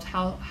world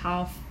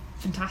how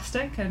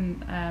fantastic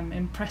and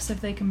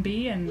impressive they can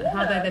be, and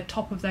how they're the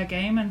top of their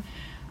game, and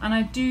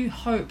I do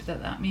hope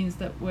that means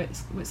that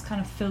it's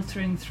kind of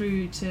filtering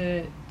through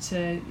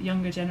to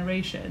younger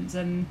generations,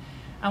 and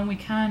we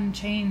can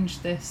change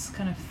this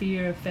kind of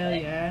fear of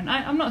failure. And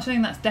I'm not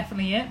saying that's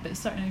definitely it, but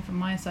certainly from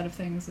my side of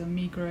things and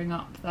me growing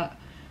up,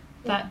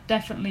 that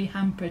definitely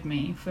hampered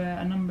me for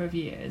a number of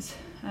years.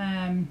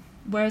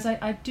 Whereas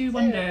I do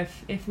wonder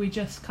if we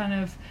just kind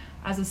of,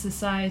 as a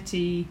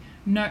society,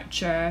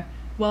 nurture,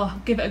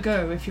 well, give it a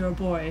go if you're a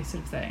boy,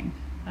 sort of thing.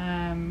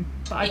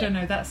 But I don't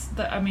know. That's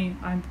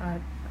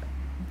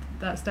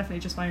definitely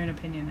just my own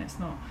opinion. It's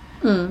not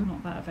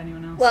that of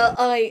anyone else. Well,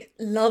 I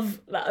love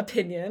that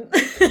opinion.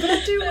 But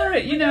I do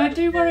worry. I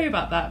do worry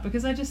about that,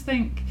 because I just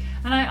think,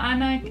 and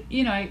I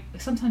I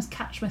sometimes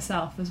catch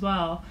myself as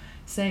well,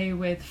 say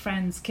with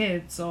friends'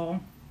 kids or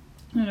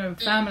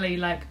family,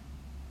 like,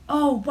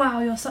 oh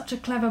wow, you're such a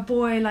clever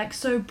boy, like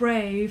so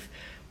brave.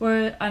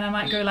 And I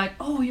might go like,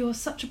 oh, you're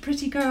such a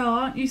pretty girl,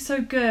 aren't you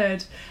so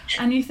good?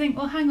 And you think,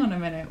 well, hang on a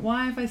minute,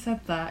 why have I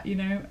said that?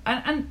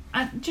 And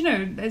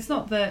it's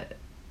not that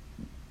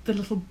the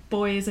little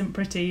boy isn't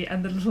pretty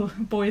and the little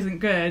boy isn't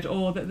good,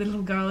 or that the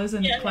little girl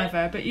isn't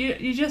clever, but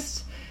you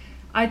just,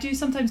 I do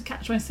sometimes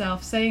catch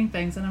myself saying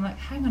things and I'm like,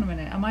 hang on a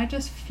minute, am I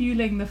just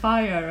fueling the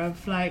fire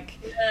of like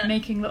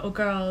making little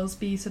girls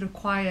be sort of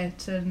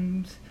quiet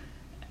and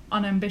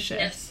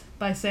unambitious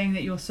by saying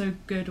that you're so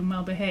good and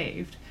well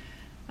behaved?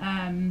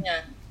 And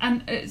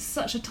it's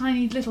such a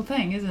tiny little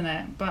thing, isn't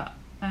it? But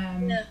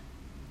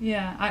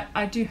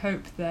I do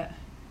hope that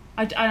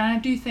I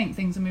do think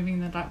things are moving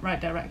in the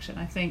right direction.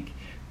 I think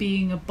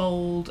being a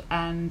bold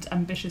and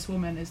ambitious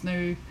woman is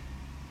no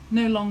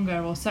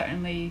longer, or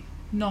certainly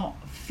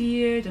not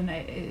feared, and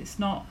it's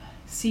not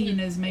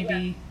seen as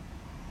maybe,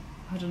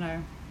 I don't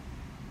know,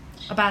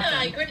 a bad thing.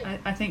 I agree.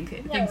 I think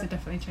things are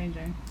definitely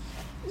changing.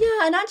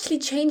 Yeah, and actually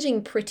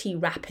changing pretty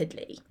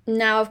rapidly.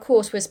 Now, of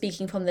course, we're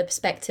speaking from the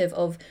perspective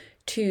of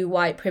two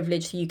white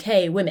privileged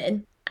UK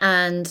women,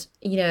 and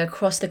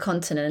across the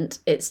continent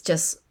it's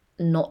just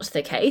not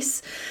the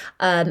case.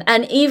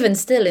 And even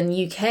still in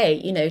the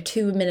UK,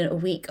 2 women a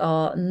week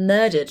are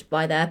murdered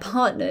by their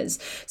partners.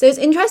 So it's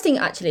interesting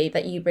actually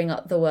that you bring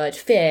up the word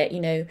fear.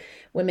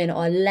 Women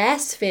are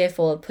less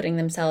fearful of putting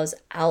themselves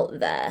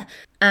out there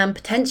and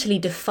potentially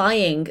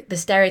defying the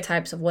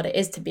stereotypes of what it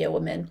is to be a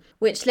woman,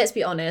 which, let's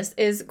be honest,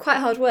 is quite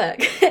hard work.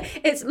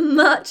 It's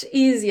much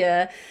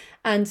easier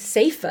and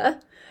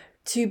safer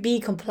to be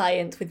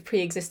compliant with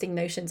pre-existing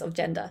notions of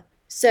gender.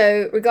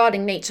 So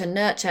regarding nature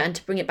nurture, and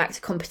to bring it back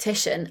to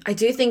competition, I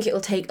do think it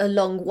will take a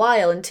long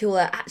while until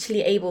we're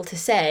actually able to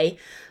say,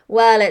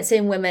 well, it's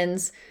in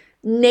women's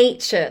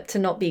nature to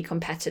not be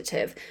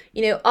competitive.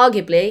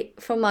 Arguably,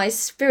 from my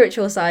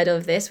spiritual side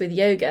of this with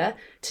yoga,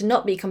 to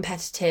not be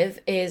competitive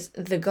is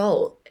the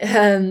goal.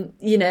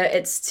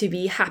 It's to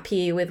be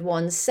happy with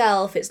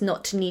oneself. It's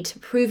not to need to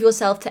prove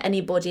yourself to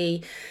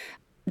anybody.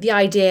 The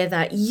idea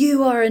that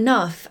you are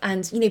enough,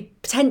 and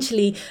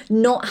potentially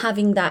not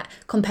having that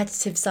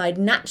competitive side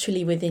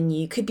naturally within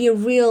you could be a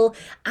real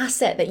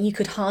asset that you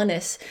could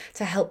harness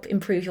to help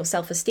improve your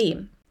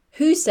self-esteem.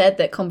 Who said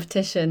that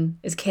competition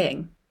is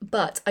king?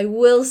 But I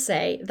will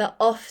say that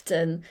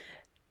often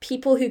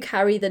people who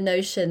carry the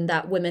notion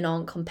that women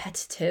aren't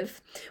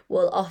competitive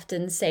will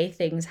often say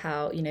things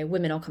how,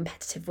 women are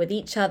competitive with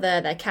each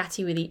other, they're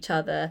catty with each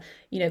other,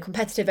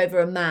 competitive over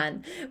a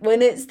man,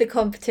 when it's the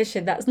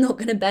competition that's not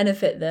going to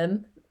benefit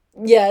them.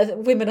 Yeah,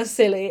 women are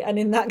silly and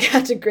in that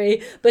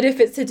category. But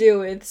if it's to do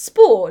with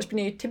sport,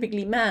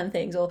 typically man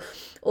things, or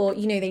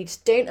they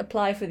just don't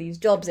apply for these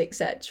jobs,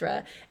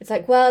 etc. It's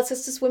like, well, it's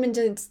just women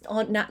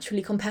aren't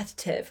naturally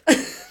competitive.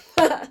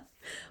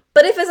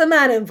 But if there's a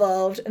man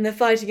involved and they're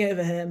fighting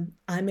over him,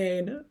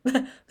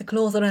 the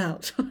claws are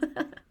out.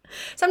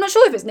 So I'm not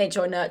sure if it's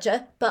nature or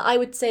nurture, but I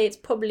would say it's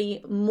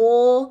probably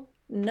more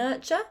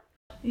nurture.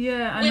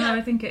 Yeah, I know.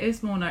 I think it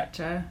is more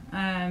nurture,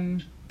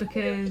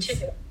 because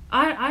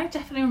I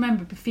definitely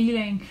remember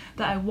feeling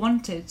that I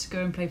wanted to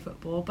go and play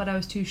football, but I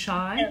was too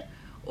shy,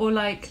 or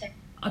like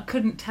I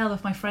couldn't tell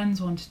if my friends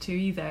wanted to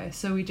either,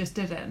 so we just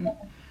didn't.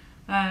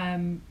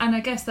 And I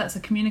guess that's a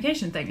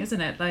communication thing,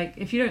 isn't it? Like,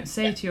 if you don't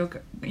say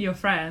to your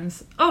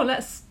friends, oh,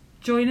 let's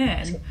join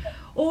in,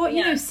 or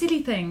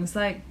silly things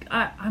like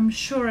I'm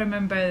sure I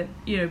remember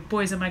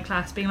boys in my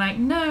class being like,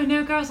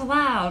 no girls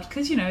allowed,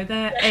 because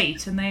they're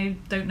 8 and they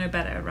don't know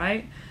better,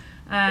 right?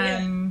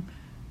 And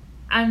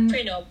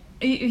Prenup.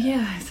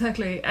 Yeah,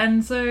 exactly.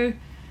 And so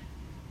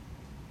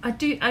I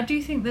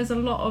do think there's a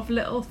lot of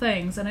little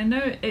things, and I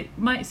know it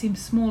might seem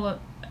small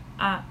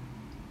at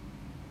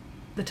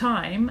the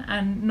time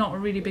and not a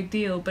really big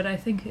deal, but I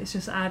think it's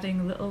just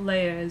adding little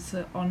layers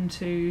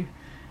onto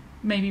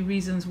maybe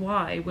reasons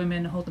why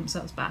women hold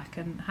themselves back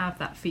and have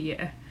that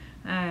fear.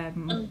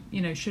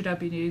 Should I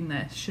be doing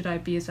this? Should I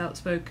be as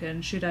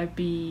outspoken? Should I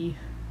be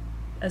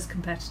as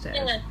competitive?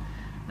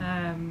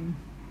 And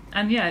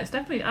yeah, it's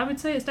definitely, I would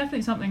say it's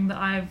definitely something that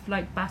I've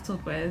like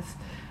battled with,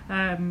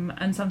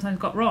 and sometimes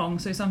got wrong.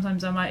 So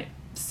sometimes I might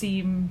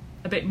seem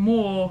a bit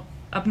more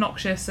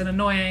obnoxious and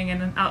annoying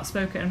and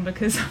outspoken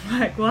because I'm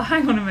like, well,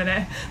 hang on a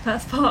minute,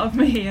 that's part of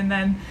me. And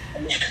then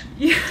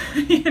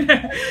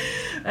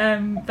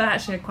but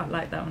actually I quite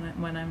like that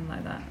when I'm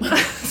like that.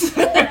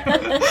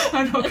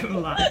 I'm not gonna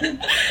lie.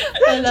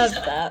 I love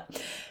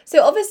that.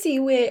 So obviously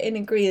we're in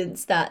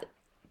agreement that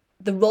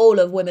the role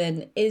of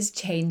women is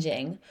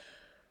changing,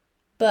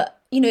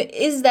 but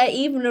is there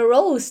even a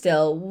role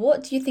still?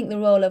 What do you think the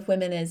role of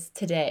women is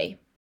today?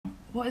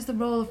 what is the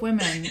role of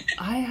women?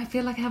 I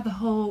feel like I have the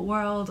whole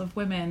world of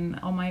women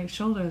on my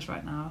shoulders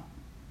right now.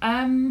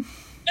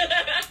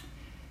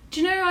 Do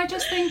you know, I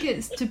just think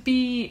it's to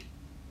be,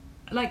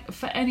 like,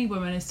 for any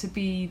woman, is to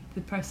be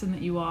the person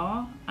that you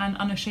are, and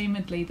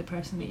unashamedly the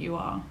person that you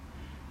are.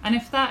 And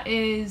if that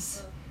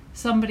is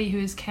somebody who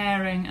is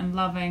caring and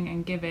loving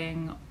and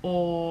giving,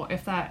 or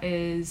if that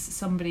is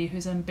somebody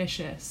who's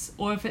ambitious,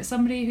 or if it's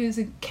somebody who's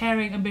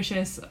caring,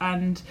 ambitious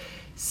and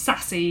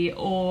sassy,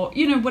 or,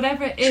 you know,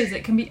 whatever it is,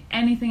 it can be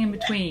anything in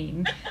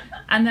between.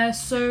 And there's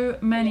so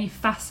many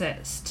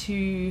facets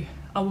to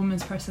a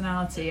woman's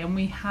personality, and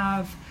we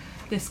have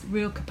this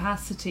real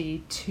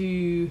capacity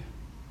to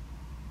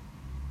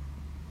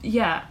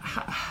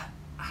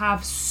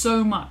have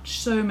so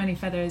many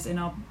feathers in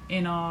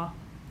our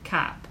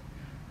cap,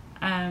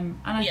 and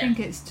I think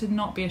it's to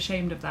not be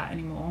ashamed of that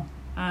anymore.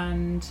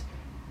 And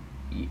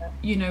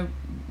you know,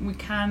 we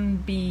can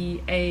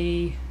be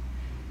a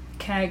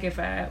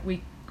caregiver,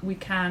 we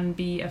can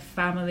be a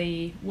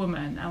family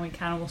woman, and we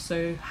can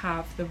also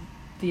have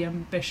the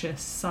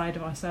ambitious side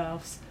of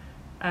ourselves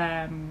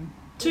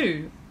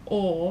too.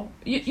 Or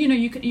you know,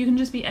 you can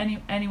just be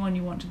anyone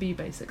you want to be,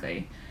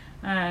 basically.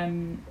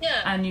 And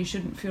you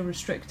shouldn't feel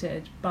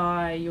restricted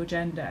by your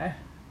gender.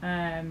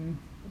 And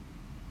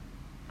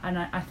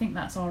I think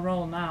that's our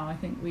role now. I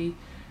think we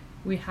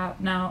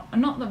have now,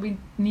 and not that we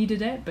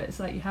needed it, but it's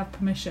like you have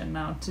permission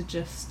now to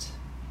just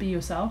be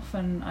yourself,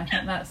 and I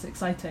think that's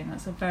exciting.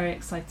 That's a very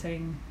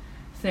exciting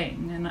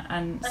thing,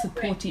 and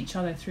support each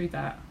other through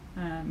that.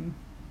 I'm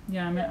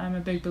a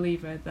big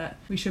believer that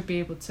we should be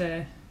able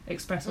to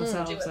express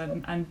ourselves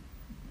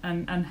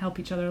and help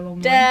each other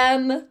along the way.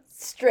 Damn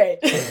straight.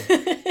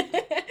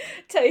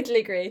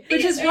 Totally agree.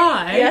 Which is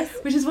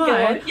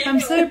why I'm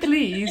so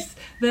pleased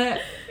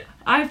that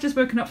I've just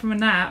woken up from a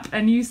nap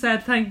and you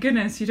said, thank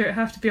goodness you don't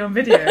have to be on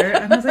video.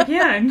 And I was like,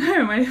 yeah, I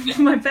know,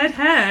 my bed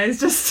hair is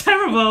just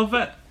terrible,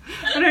 but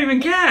I don't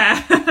even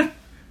care.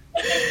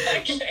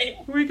 Okay.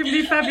 We can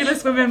be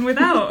fabulous women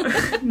without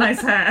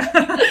nice hair.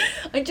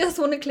 I just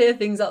want to clear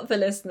things up for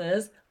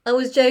listeners. I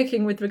was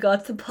joking with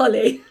regards to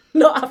Polly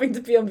not having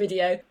to be on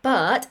video,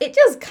 but it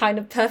does kind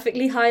of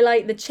perfectly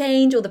highlight the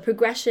change or the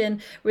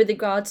progression with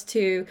regards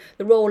to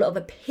the role of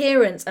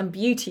appearance and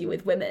beauty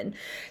with women.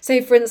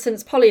 So, for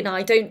instance, Polly and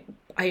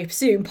I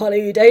assume,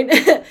 Polly, you don't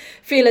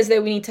feel as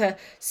though we need to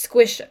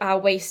squish our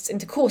waists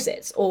into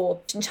corsets,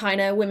 or in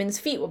China, women's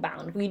feet were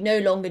bound. We no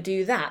longer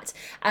do that.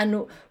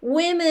 And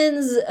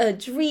women's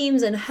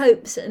dreams and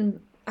hopes and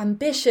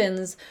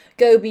ambitions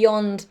go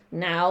beyond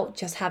now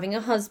just having a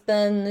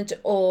husband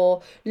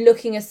or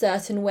looking a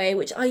certain way,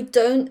 which I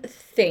don't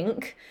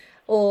think,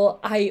 or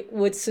I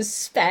would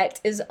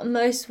suspect, is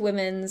most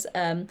women's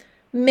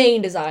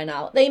main desire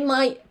now. They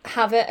might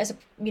have it as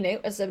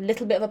a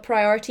little bit of a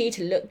priority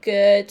to look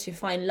good, to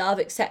find love,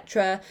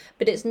 etc.,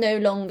 but it's no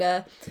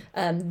longer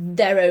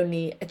their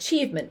only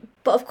achievement.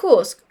 But of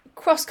course,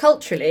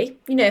 cross-culturally,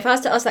 if I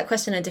was to ask that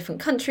question in a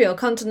different country or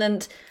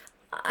continent,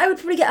 I would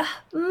probably get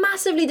a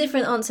massively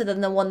different answer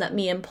than the one that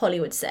me and Polly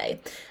would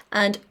say.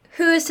 And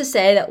who is to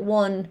say that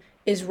one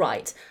is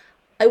right?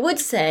 I would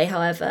say,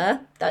 however,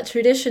 that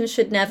tradition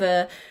should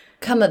never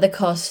come at the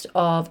cost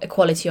of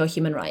equality or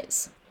human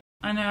rights.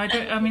 I know,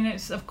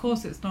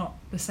 it's not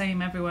the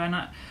same everywhere, and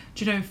I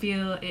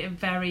feel it a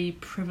very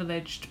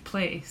privileged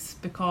place,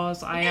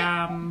 because I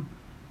am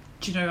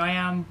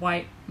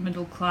white,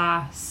 middle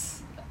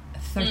class,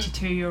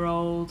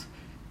 32-year-old,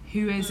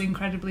 who is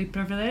incredibly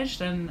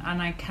privileged, and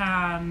I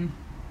can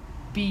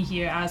be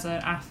here as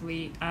an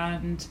athlete,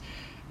 and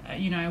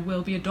I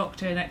will be a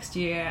doctor next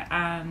year,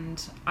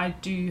 and I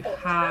do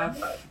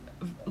have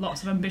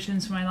lots of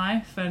ambitions for my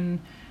life, and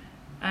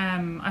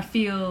I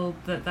feel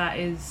that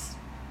is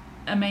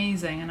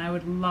amazing, and I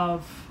would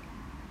love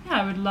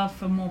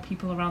for more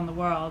people around the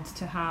world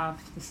to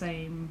have the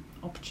same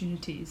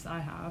opportunities I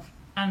have.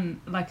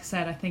 And like I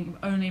said, I think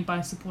only by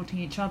supporting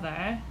each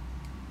other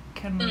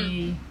can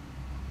we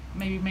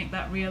maybe make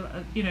that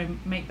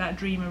make that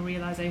dream a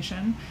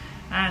realization.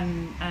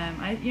 And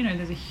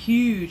there's a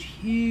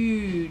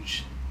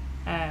huge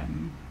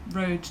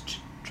road to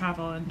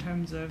travel in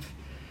terms of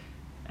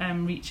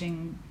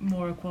reaching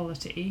more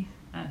equality,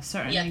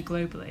 certainly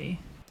globally.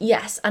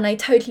 Yes, and I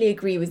totally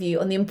agree with you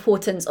on the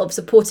importance of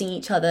supporting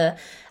each other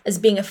as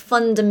being a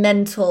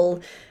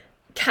fundamental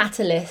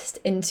catalyst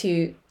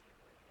into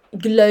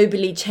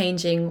globally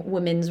changing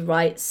women's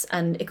rights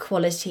and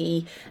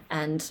equality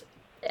and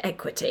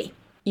equity.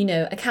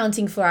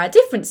 Accounting for our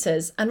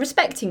differences and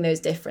respecting those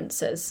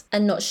differences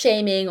and not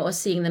shaming or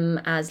seeing them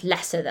as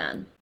lesser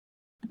than.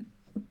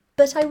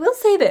 But I will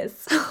say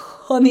this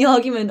on the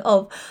argument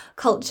of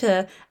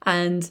culture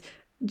and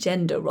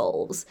gender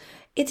roles.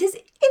 It is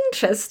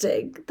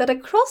interesting that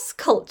across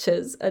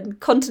cultures and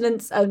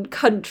continents and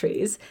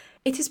countries,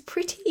 it is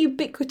pretty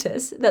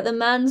ubiquitous that the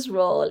man's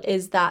role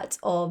is that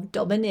of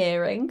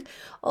domineering,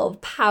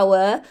 of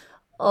power,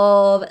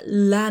 of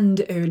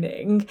land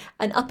owning,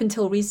 and up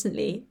until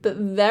recently, but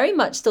very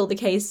much still the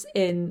case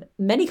in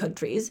many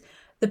countries,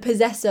 the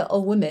possessor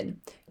of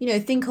women. You know,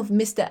 think of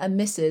Mr. and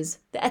Mrs.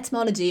 The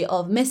etymology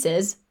of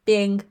Mrs.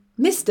 being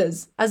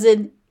Misters, as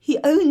in he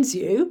owns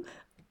you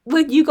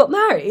when you got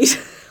married,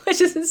 which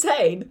is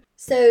insane.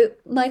 So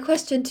my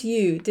question to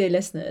you, dear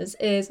listeners,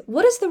 is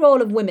what is the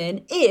role of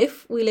women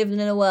if we lived in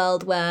a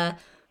world where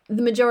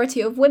the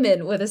majority of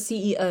women were the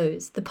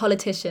CEOs, the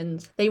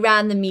politicians, they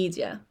ran the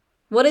media?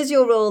 What is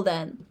your role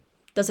then?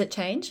 Does it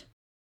change?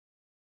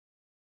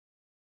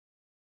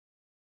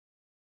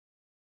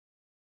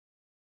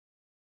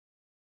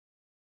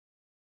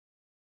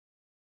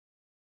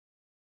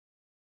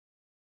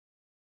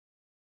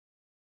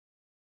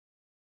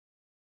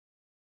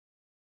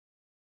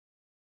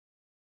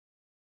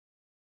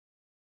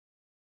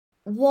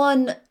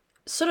 One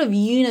sort of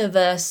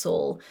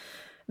universal,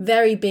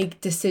 very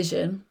big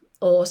decision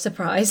or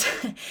surprise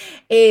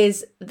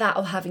is that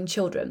of having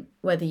children.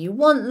 Whether you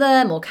want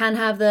them or can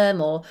have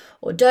them or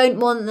don't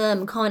want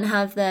them, can't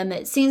have them,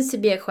 it seems to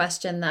be a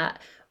question that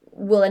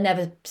will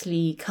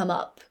inevitably come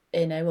up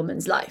in a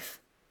woman's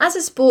life. As a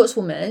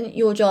sportswoman,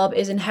 your job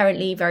is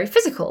inherently very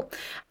physical.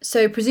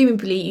 So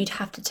presumably you'd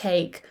have to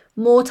take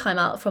more time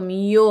out from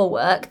your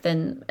work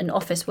than an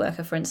office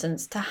worker, for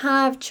instance, to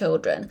have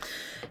children.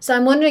 So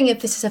I'm wondering if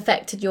this has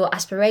affected your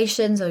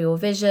aspirations or your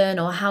vision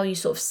or how you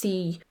sort of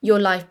see your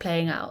life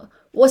playing out.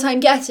 What I'm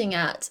getting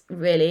at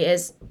really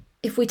is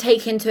if we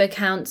take into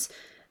account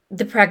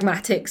the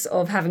pragmatics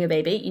of having a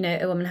baby, you know,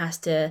 a woman has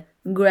to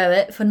grow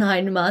it for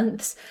 9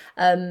 months,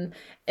 and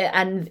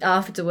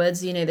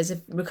afterwards, you know, there's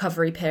a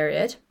recovery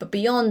period. But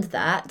beyond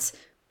that,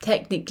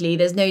 technically,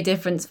 there's no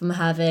difference from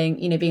having,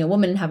 you know, being a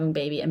woman and having a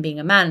baby and being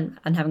a man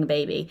and having a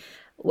baby.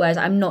 Whereas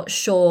I'm not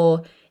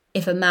sure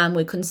if a man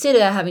would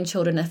consider having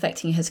children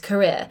affecting his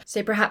career.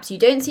 So perhaps you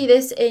don't see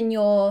this in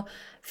your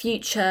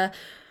future,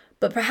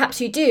 but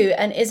perhaps you do.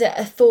 And is it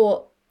a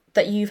thought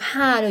that you've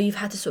had or you've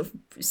had to sort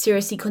of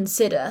seriously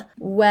consider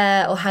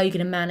where or how you're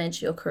going to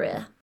manage your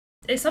career?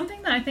 It's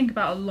something that I think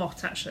about a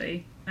lot,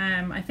 actually.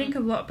 I think a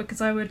lot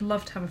because I would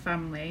love to have a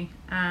family,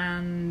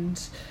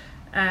 and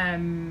I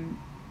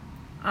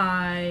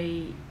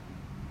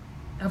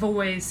have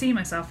always seen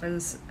myself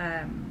as,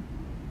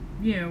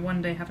 you know,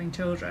 one day having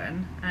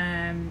children,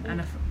 and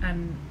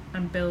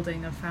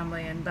building a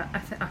family, and that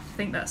I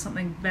think that's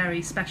something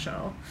very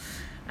special.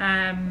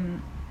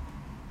 And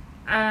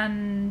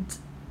I'm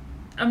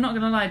not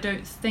gonna lie, I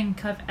don't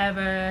think I've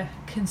ever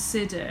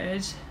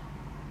considered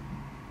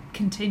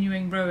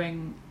continuing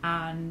rowing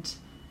and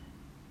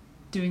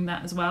doing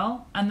that as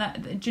well. And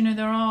that, you know,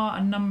 there are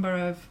a number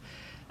of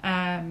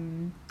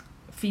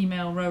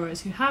female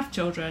rowers who have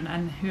children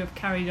and who have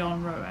carried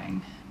on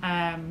rowing.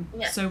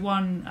 So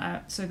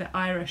the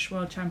Irish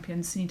world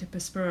champion Sunita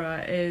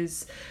Pispura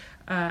is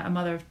a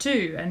mother of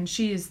 2, and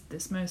she is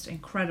this most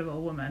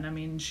incredible woman. I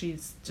mean,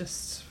 she's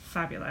just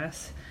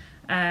fabulous.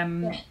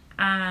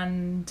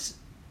 And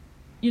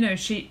you know,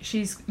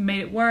 she's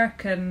made it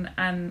work, and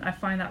I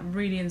find that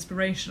really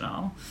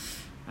inspirational.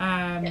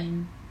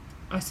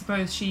 I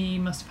suppose she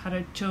must have had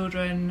her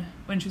children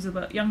when she was a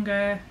bit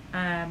younger,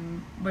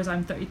 whereas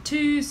I'm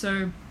 32,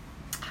 so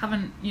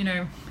haven't, you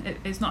know,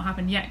 it's not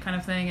happened yet kind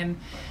of thing.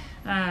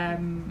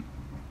 And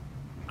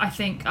I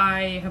think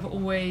I have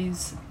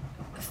always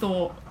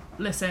thought,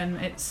 listen,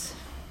 it's,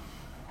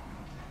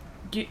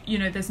 you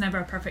know, there's never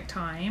a perfect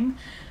time,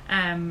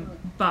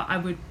 but I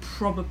would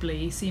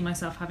probably see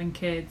myself having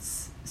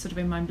kids sort of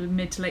in my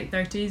mid to late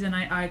 30s, and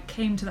I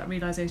came to that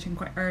realisation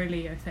quite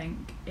early, I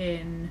think,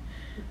 in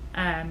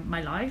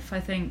my life. I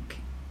think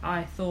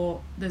I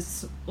thought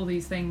there's all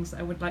these things that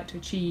I would like to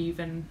achieve,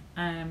 and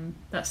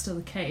that's still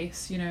the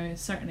case, you know,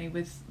 certainly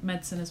with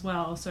medicine as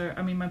well. So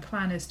I mean, my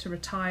plan is to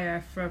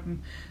retire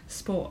from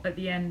sport at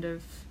the end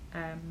of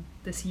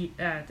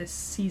this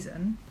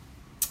season,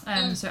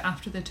 so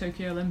after the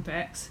Tokyo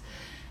Olympics,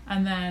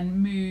 and then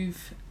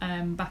move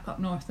back up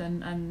north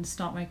and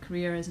start my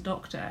career as a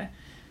doctor.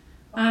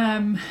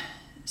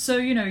 So,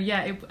 you know,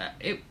 yeah,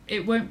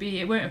 it won't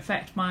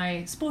affect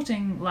my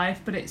sporting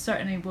life, but it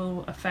certainly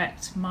will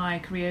affect my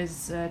career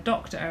as a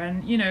doctor.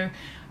 And, you know,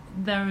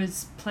 there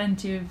is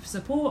plenty of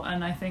support,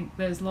 and I think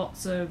there's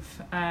lots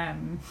of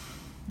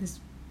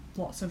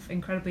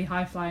incredibly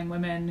high flying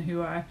women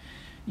who are,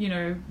 you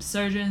know,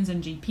 surgeons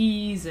and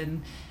GPs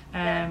and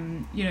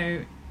you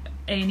know,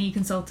 A&E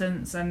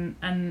consultants, and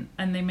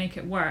they make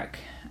it work.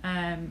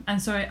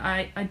 And so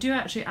I do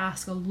actually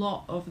ask a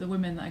lot of the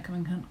women that I come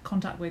in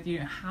contact with, you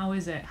know, how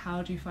is it?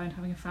 How do you find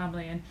having a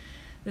family? And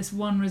this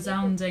one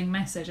resounding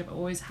message I've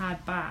always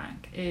had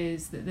back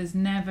is that there's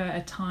never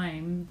a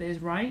time that is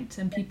right,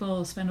 and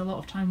people spend a lot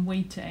of time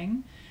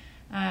waiting.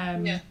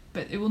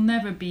 But it will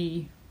never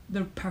be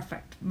the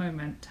perfect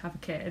moment to have a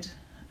kid.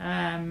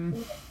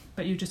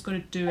 But you've just got to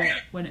do it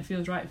when it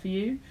feels right for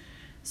you.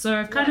 So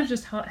I've kind of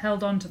just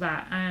held on to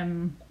that.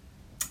 And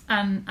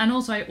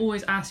also I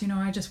always ask, you know,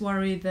 I just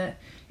worry that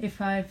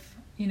if I'm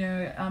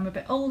a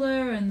bit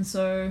older, and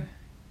so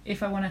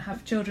if I want to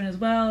have children as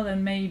well,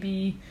 then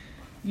maybe,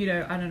 you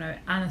know, I don't know,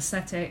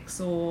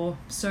 anaesthetics or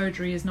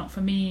surgery is not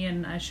for me,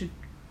 and I should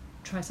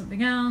try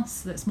something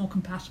else that's more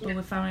compatible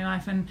with family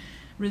life. And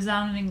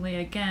resoundingly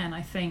again,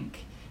 I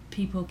think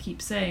people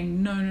keep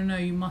saying, no,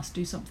 you must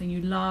do something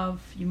you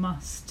love, you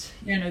must,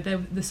 you know,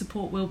 the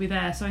support will be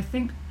there. So I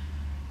think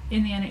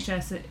in the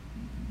NHS,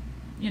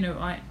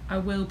 I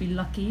will be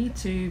lucky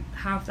to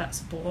have that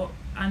support,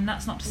 and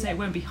that's not to say it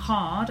won't be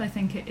hard. I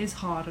think it is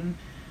hard, and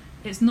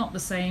it's not the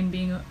same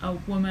being a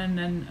woman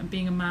and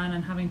being a man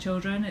and having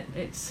children.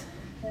 It's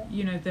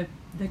you know,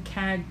 the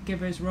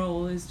caregiver's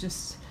role is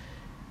just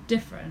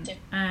different.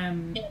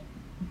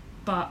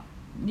 But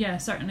yeah,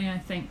 certainly I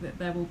think that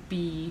there will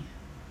be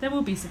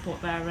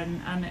support there,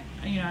 and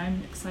you know,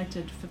 I'm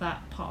excited for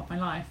that part of my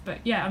life. But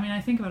yeah, I mean, I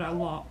think about it a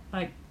lot,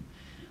 like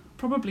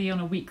probably on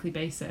a weekly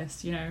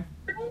basis, you know.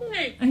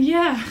 Really?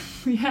 Yeah,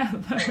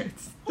 no,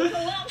 it's,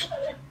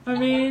 I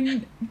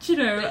mean, you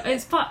know,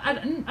 it's part, I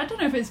don't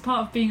know if it's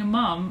part of being a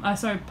mum,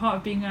 part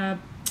of being a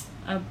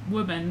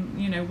woman,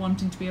 you know,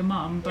 wanting to be a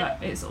mum, but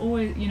it's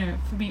always, you know,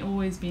 for me,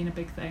 always been a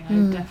big thing.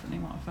 I definitely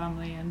want a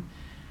family, and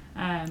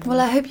well,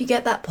 I hope you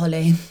get that,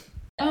 Polly.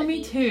 Oh,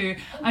 me too.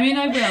 I mean,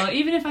 I will.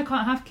 Even if I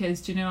can't have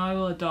kids, you know, I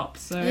will adopt.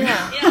 So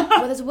yeah.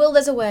 Well, there's a will,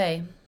 there's a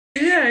way.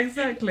 Yeah,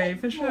 exactly,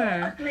 for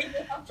sure.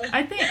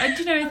 I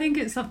think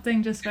it's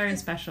something just very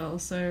special.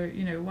 So,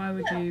 you know, why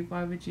would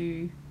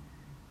you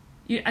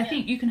I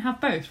think you can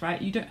have both,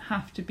 right? You don't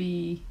have to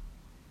be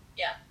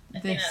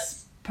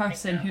this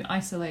person who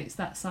isolates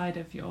that side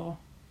of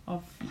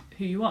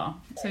who you are.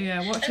 So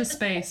yeah, watch your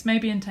space.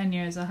 Maybe in 10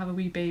 years I'll have a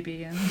wee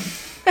baby, and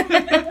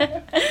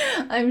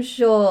I'm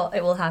sure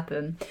it will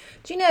happen.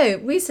 Do you know,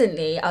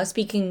 recently I was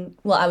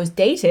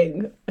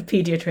dating a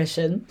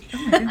paediatrician. Oh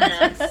my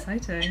goodness, that's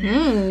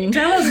exciting.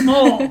 Tell us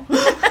more.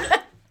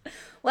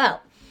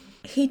 Well,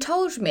 he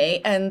told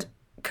me, and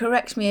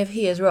correct me if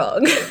he is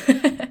wrong,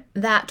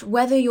 that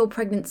whether your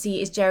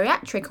pregnancy is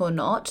geriatric or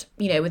not,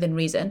 you know, within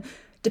reason,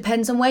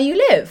 depends on where you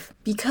live,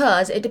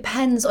 because it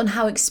depends on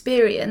how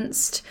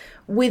experienced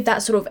with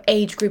that sort of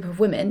age group of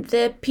women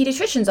the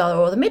paediatricians are,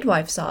 or the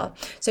midwives are.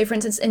 So for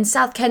instance, in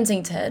South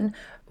Kensington,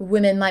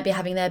 women might be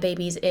having their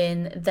babies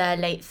in their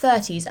late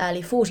 30s,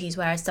 early 40s,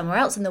 whereas somewhere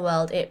else in the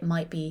world it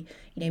might be,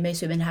 you know,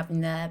 most women having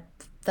their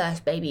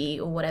first baby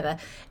or whatever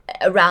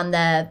around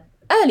their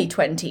early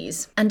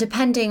 20s. And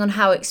depending on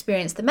how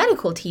experienced the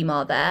medical team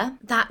are there,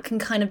 that can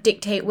kind of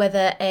dictate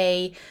whether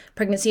a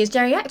pregnancy is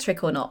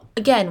geriatric or not.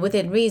 Again,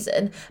 within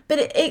reason.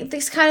 But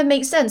this kind of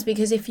makes sense,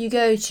 because if you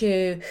go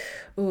to,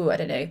 I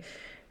don't know,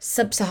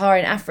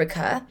 sub-Saharan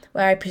Africa,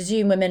 where I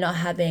presume women are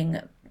having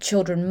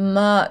children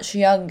much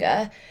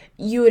younger,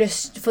 you would,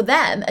 for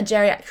them, a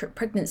geriatric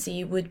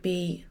pregnancy would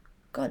be,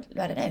 God,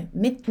 I don't know,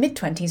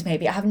 mid-20s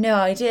maybe. I have no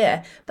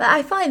idea. But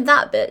I find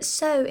that bit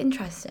so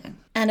interesting.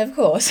 And of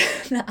course,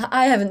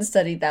 I haven't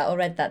studied that or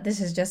read that. This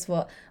is just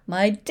what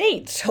my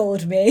date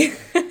told me.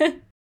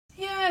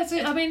 Yeah,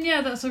 I mean,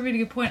 yeah, that's a really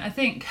good point. I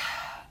think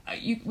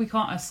we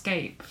can't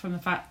escape from the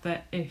fact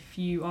that if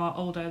you are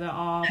older,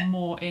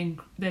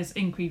 there's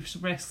increased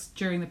risks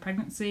during the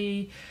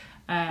pregnancy.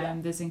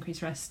 There's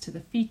increased risks to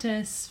the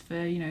fetus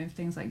for, you know,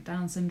 things like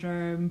Down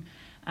syndrome.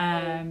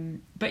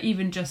 But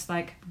even just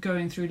like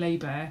going through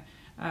labour,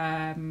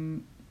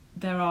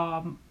 there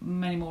are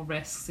many more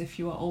risks if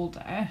you are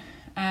older.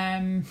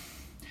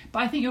 But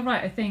I think you're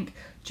right. I think,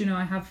 you know,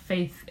 I have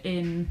faith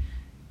in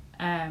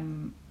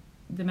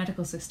the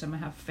medical system. I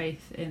have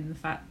faith in the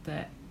fact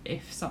that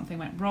if something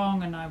went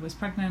wrong and I was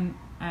pregnant,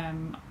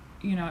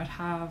 you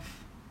know,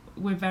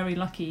 we're very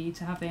lucky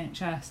to have the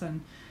NHS,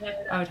 and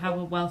I would have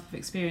a wealth of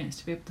experience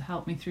to be able to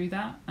help me through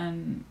that.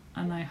 And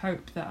I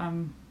hope that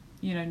I'm,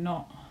 you know,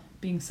 not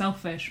being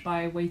selfish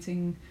by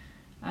waiting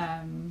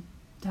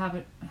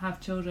to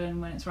have children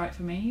when it's right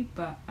for me,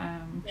 but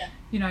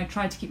you know, I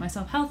try to keep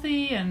myself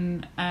healthy,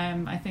 and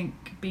I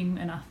think being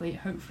an athlete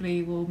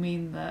hopefully will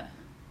mean that,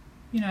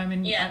 you know, I'm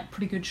in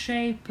pretty good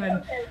shape,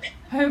 and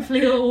hopefully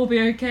it'll all be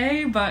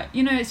okay. But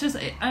you know, it's just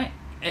I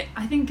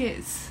think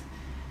it's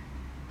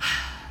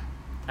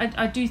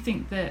I do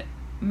think that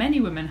many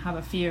women have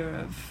a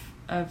fear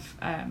of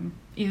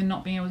either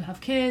not being able to have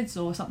kids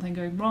or something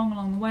going wrong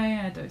along the way.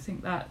 I don't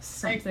think that's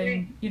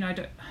something, you know,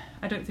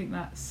 I don't think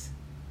that's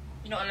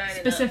You're not alone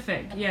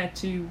specific,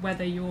 to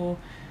whether you're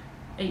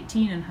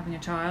 18 and having a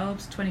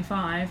child,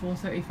 25 or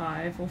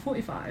 35 or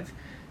 45.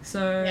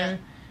 So,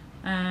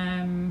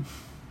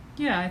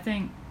 I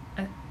think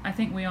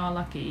we are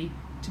lucky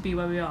to be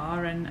where we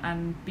are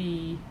and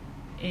be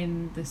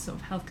in this sort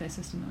of healthcare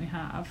system that we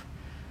have.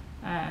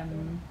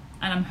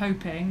 And I'm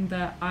hoping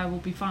that I will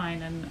be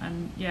fine,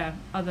 and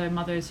other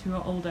mothers who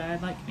are older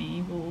like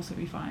me will also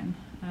be fine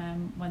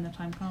when the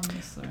time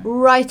comes. So.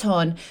 Right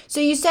on. So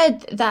you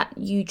said that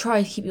you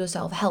try to keep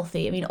yourself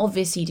healthy. I mean,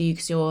 obviously you do,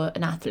 because you're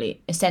an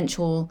athlete.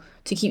 Essential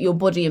to keep your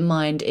body and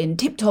mind in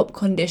tip-top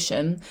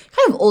condition,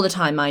 kind of all the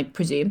time, I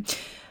presume.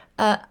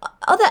 Are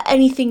there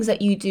any things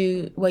that you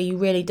do where you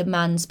really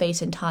demand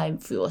space and time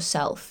for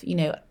yourself, you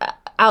know,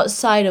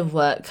 outside of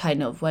work,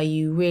 kind of, where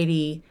you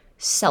really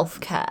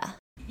self-care?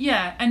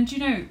 Yeah, and you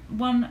know,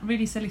 one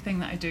really silly thing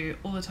that I do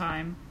all the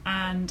time,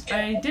 and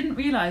I didn't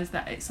realise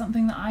that it's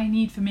something that I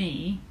need for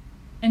me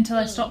until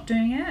I stopped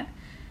doing it,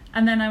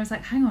 And then I was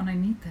like, hang on, I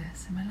need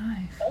this in my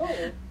life.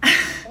 Oh,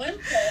 what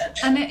is it?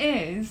 And it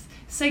is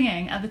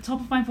singing at the top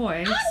of my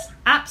voice,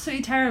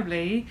 absolutely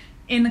terribly,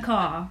 in the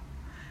car,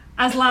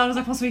 as loud as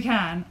I possibly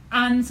can,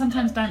 and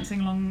sometimes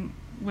dancing along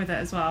with it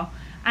as well.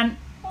 And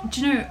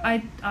do you know,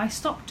 I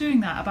stopped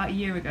doing that about a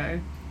year ago,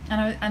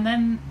 and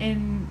then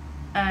in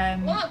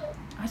What?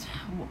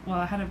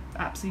 I had an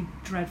absolutely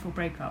dreadful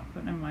breakup,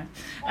 but never mind.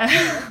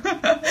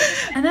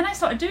 And then I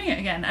started doing it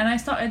again, and I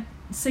started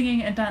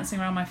singing and dancing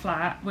around my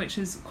flat, which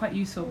is quite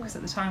useful because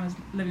at the time I was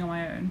living on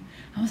my own.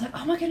 I was like,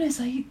 oh my goodness,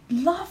 I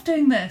love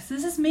doing this.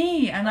 This is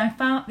me. And I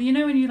found, you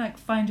know, when you like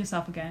find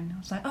yourself again, I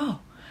was like, oh,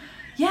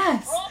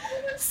 yes,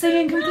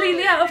 singing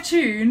completely out of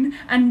tune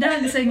and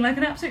dancing like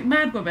an absolute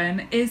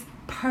madwoman is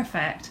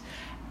perfect.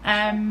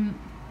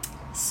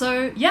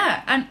 So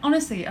yeah, and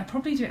honestly, I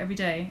probably do it every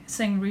day,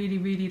 sing really,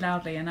 really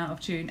loudly and out of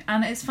tune.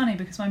 And it's funny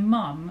because my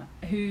mum,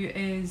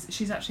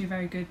 she's actually a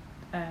very good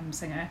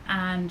singer,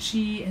 and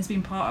she has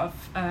been part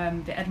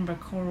of the Edinburgh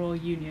Choral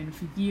Union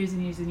for years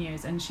and years and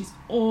years, and she's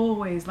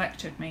always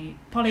lectured me,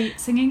 Polly,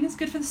 singing is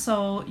good for the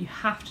soul, you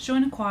have to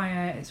join a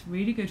choir, it's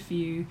really good for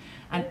you.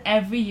 And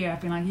every year I've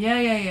been like,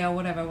 yeah,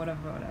 whatever.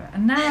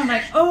 And now I'm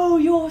like, oh,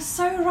 you're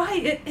so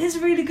right, it is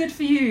really good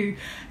for you.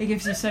 It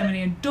gives you so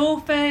many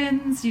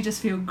endorphins, you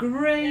just feel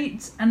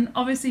great. And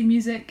obviously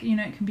music, you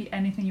know, it can be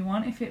anything you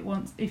want. If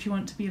you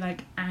want to be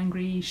like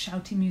angry,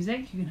 shouty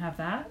music, you can have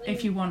that.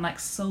 If you want like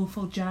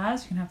soulful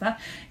jazz, you can have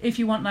that. If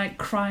you want like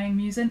crying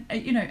music,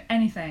 you know,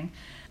 anything.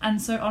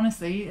 And so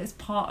honestly,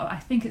 I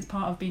think it's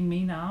part of being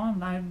me now,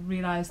 and I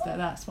realised that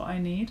that's what I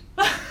need.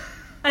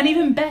 And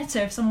even better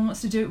if someone wants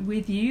to do it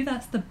with you,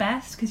 that's the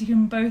best, because you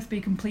can both be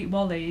complete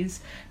wallies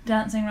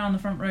dancing around the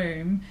front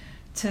room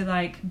to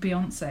like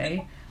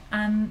Beyonce,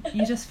 and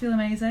you just feel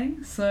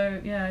amazing.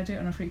 So yeah, I do it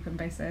on a frequent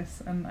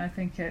basis, and I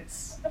think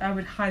I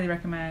would highly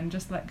recommend,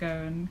 just let go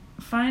and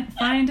find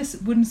a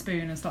wooden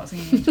spoon and start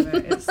singing into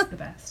it. It's the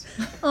best.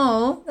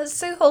 Oh, that's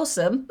so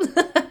wholesome.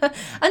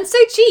 And so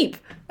cheap.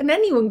 And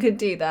anyone could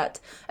do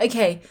that.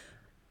 Okay,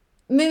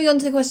 moving on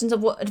to the questions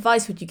of what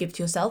advice would you give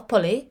to yourself,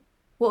 Polly?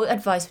 What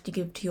advice would you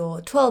give to your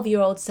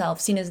 12-year-old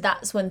self, seeing as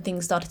that's when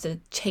things started to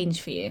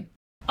change for you?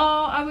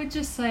 Oh, I would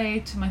just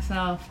say to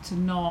myself to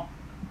not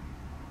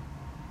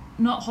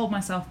hold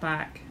myself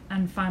back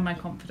and find my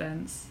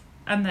confidence,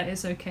 and that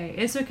it's okay.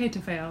 It's okay to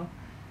fail,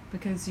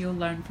 because you'll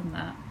learn from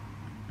that.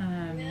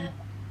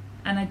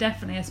 And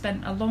I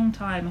spent a long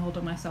time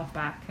holding myself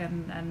back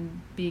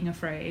and being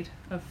afraid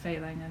of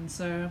failing, and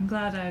so I'm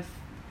glad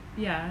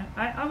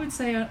I would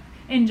say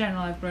in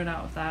general I've grown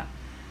out of that.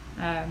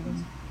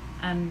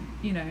 And,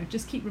 you know,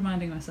 just keep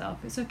reminding myself,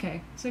 it's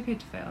okay to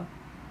fail.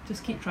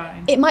 Just keep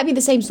trying. It might be the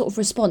same sort of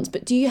response,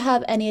 but do you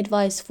have any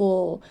advice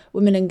for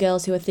women and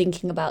girls who are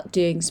thinking about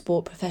doing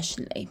sport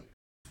professionally?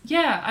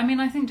 Yeah, I mean,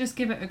 I think just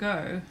give it a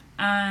go.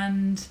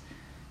 And,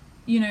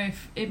 you know,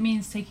 if it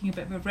means taking a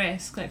bit of a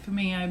risk, like for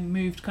me, I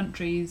moved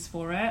countries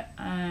for it.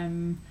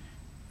 And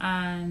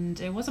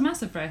it was a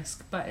massive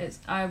risk, but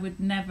I've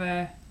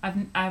never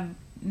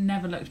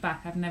looked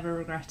back. I've never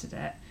regretted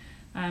it.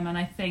 And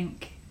I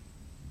think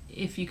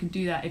if you can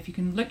do that, if you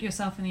can look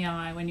yourself in the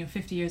eye when you're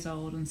 50 years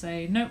old and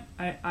say, nope,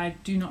 I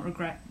do not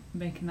regret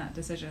making that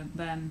decision,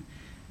 then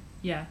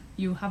yeah,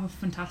 you'll have a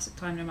fantastic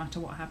time no matter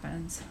what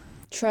happens.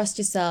 Trust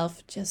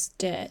yourself, just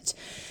do it.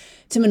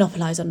 To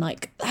monopolise on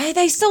Nike.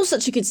 They stole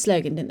such a good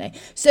slogan, didn't they?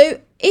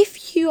 So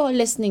if you are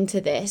listening to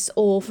this,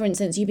 or for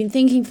instance, you've been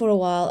thinking for a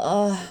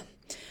while,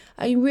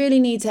 I really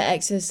need to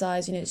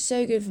exercise, you know, it's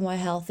so good for my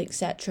health,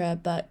 etc.,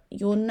 but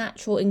your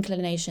natural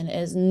inclination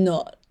is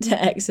not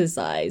to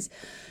exercise.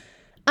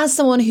 As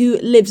someone who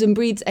lives and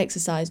breathes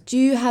exercise, do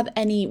you have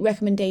any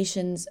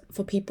recommendations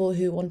for people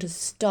who want to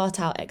start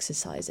out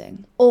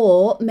exercising?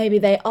 Or maybe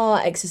they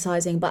are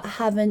exercising but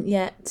haven't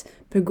yet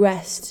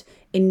progressed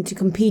into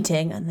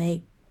competing and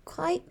they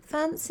quite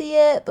fancy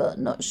it but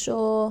not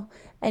sure.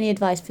 Any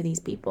advice for these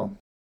people?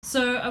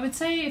 So I would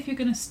say if you're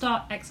going to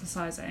start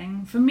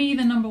exercising, for me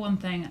the number one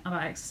thing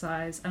about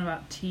exercise and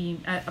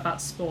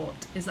about sport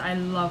is that I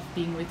love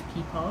being with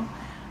people.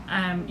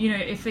 You know,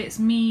 if it's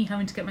me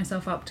having to get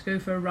myself up to go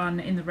for a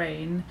run in the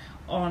rain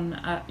on,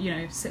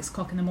 6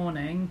 o'clock in the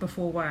morning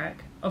before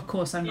work, of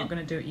course I'm not going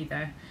to do it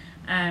either.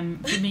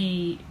 For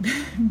me,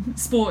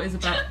 sport is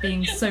about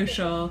being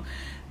social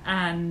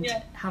and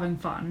having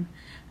fun.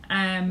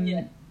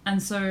 And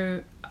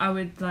so I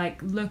would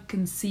look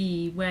and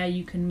see where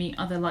you can meet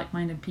other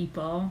like-minded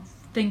people.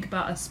 Think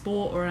about a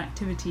sport or an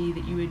activity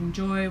that you would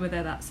enjoy,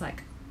 whether that's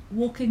like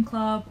walking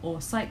club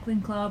or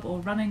cycling club or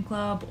running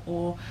club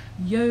or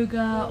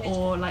yoga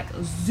or like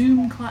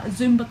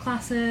Zumba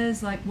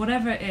classes, like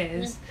whatever it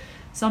is,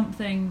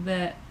 something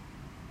that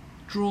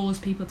draws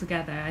people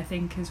together, I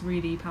think is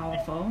really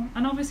powerful.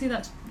 And obviously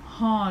that's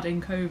hard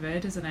in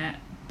COVID, isn't it?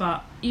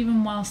 But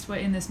even whilst we're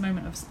in this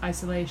moment of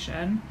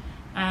isolation,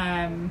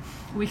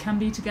 we can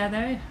be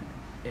together,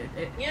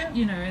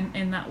 you know,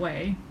 in that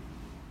way.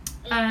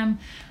 And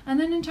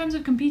then in terms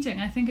of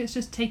competing, I think it's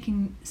just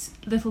taking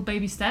little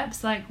baby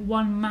steps. Like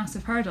one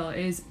massive hurdle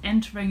is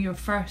entering your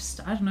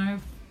first,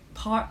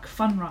 park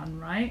fun run,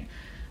 right?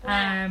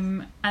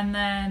 And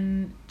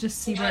then just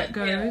see where it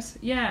goes.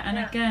 And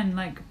again,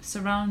 like,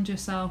 surround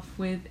yourself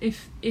with,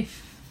 if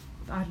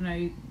I don't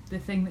know, the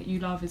thing that you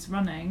love is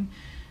running,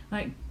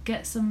 like,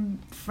 get some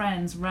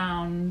friends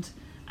round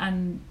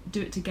and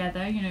do it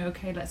together. You know,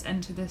 okay, let's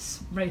enter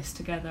this race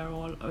together,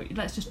 or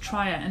let's just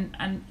try it.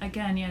 And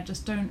again,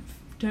 just don't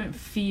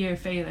fear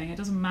failing. It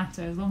doesn't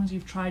matter, as long as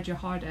you've tried your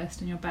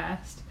hardest and your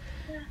best.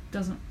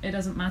 It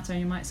doesn't matter.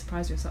 You might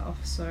surprise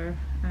yourself. So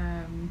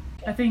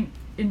I think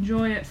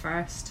enjoy it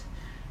first,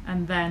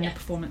 and then the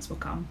performance will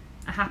come.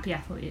 A happy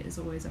athlete is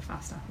always a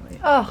fast athlete.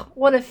 Oh,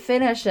 what a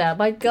finisher.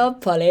 My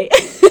God, Polly.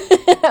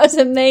 That was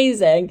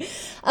amazing.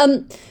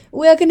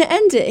 We're going to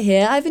end it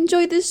here. I've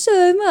enjoyed this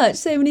so much.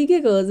 So many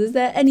giggles. Is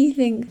there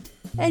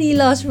any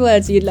last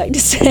words you'd like to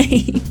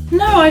say?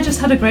 No, I just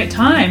had a great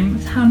time.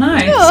 How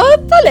nice. Oh,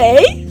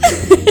 Polly.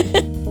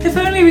 If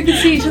only we could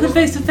see each other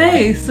face to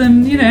face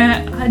and, you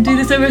know, do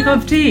this over a cup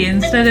of tea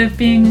instead of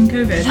being in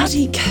COVID.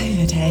 Bloody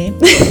COVID,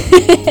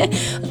 hey?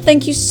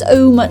 Thank you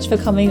so much for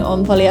coming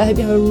on, Polly. I hope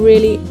you have a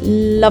really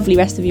lovely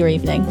rest of your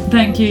evening.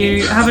 Thank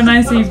you. Have a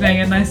nice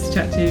evening and nice to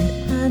chat to you.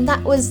 And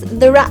that was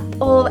the wrap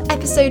of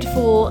episode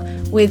 4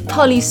 with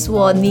Polly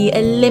Swann, the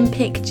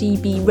Olympic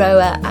GB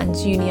rower and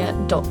junior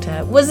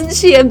doctor. Wasn't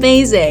she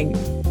amazing?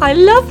 I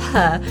love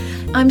her.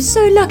 I'm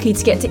so lucky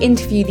to get to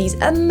interview these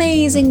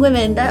amazing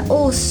women. They're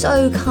all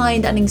so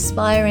kind and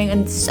inspiring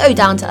and so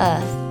down to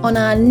earth. On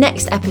our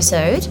next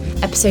episode,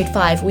 episode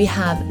 5, we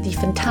have the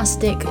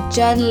fantastic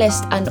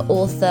journalist and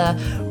author,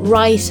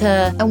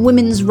 writer and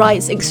women's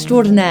rights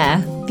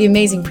extraordinaire, the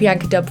amazing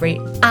Priyanka Dubry.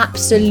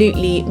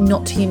 Absolutely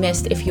not to be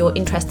missed if you're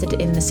interested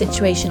in the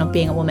situation of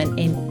being a woman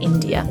in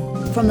India.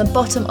 From the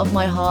bottom of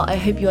my heart, I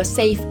hope you are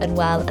safe and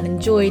well and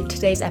enjoyed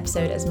today's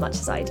episode as much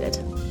as I did.